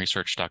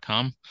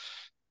TimingResearch.com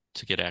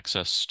to get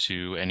access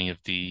to any of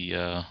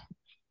the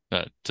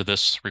to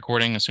this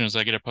recording as soon as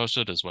I get it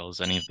posted, as well as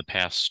any of the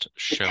past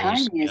shows. The time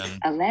is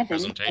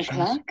 11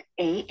 o'clock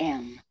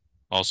a.m.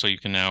 Also, you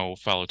can now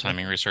follow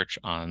Timing Research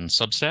on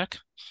Substack.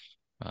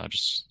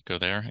 Just go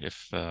there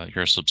if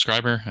you're a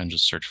subscriber and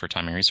just search for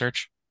Timing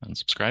Research and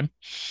subscribe.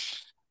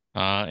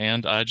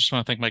 And I just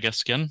want to thank my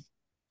guests again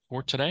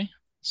for today,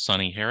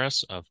 Sonny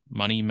Harris of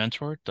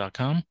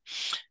moneymentor.com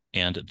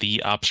and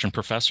the Option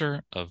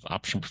Professor of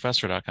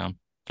optionprofessor.com.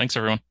 Thanks,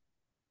 everyone.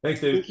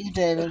 Thanks, David. Thank you,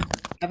 David.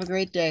 Have a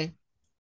great day.